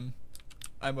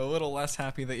 I'm a little less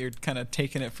happy that you're kind of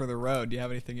taking it for the road. Do you have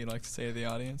anything you'd like to say to the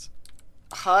audience?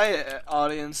 Hi,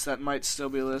 audience that might still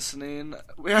be listening.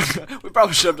 We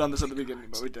probably should have done this at the beginning,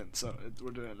 but we didn't, so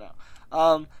we're doing it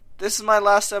now. This is my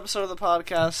last episode of the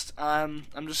podcast. I'm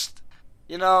just,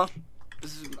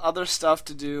 there's other stuff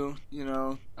to do.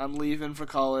 I'm leaving for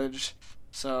college,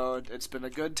 so it's been a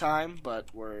good time, but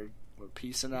we're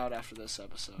peacing out after this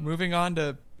episode. Moving on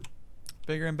to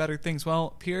bigger and better things.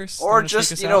 Well, Pierce, Or wanna take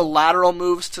just, us out? lateral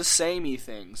moves to samey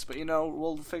things, but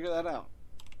we'll figure that out.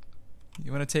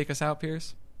 You want to take us out,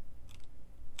 Pierce?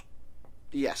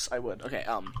 Yes, I would. Okay,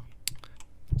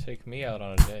 Take me out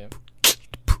on a date.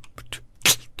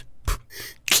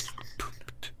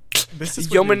 This is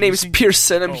what Yo, my you're name's using-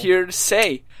 Pearson. I'm Oh. here to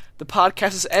say the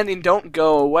podcast is ending. Don't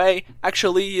go away.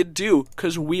 Actually, you do,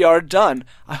 because we are done.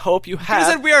 I hope you You had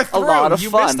said we are a through. lot of You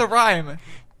fun. missed the rhyme.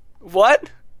 What?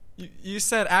 You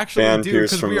said actually Ban do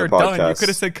Pierce because from we the are done. You podcast. could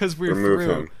have said because we're Remove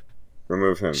through. him.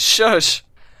 Remove him. Shush.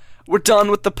 We're done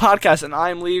with the podcast, and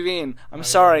I'm leaving. I'm My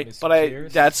sorry, name is but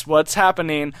Pierce. that's what's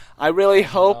happening. I really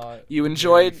hope not you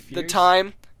enjoyed very the fierce.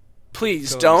 time.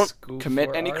 Please Go to don't school commit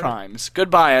for any art. crimes.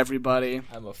 Goodbye, everybody.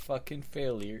 I'm a fucking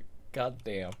failure. God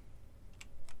damn.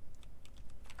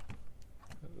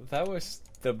 That was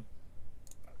the...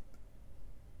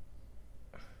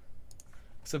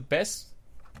 It's the best...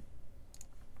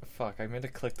 Fuck, I meant to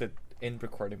click the end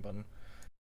recording button.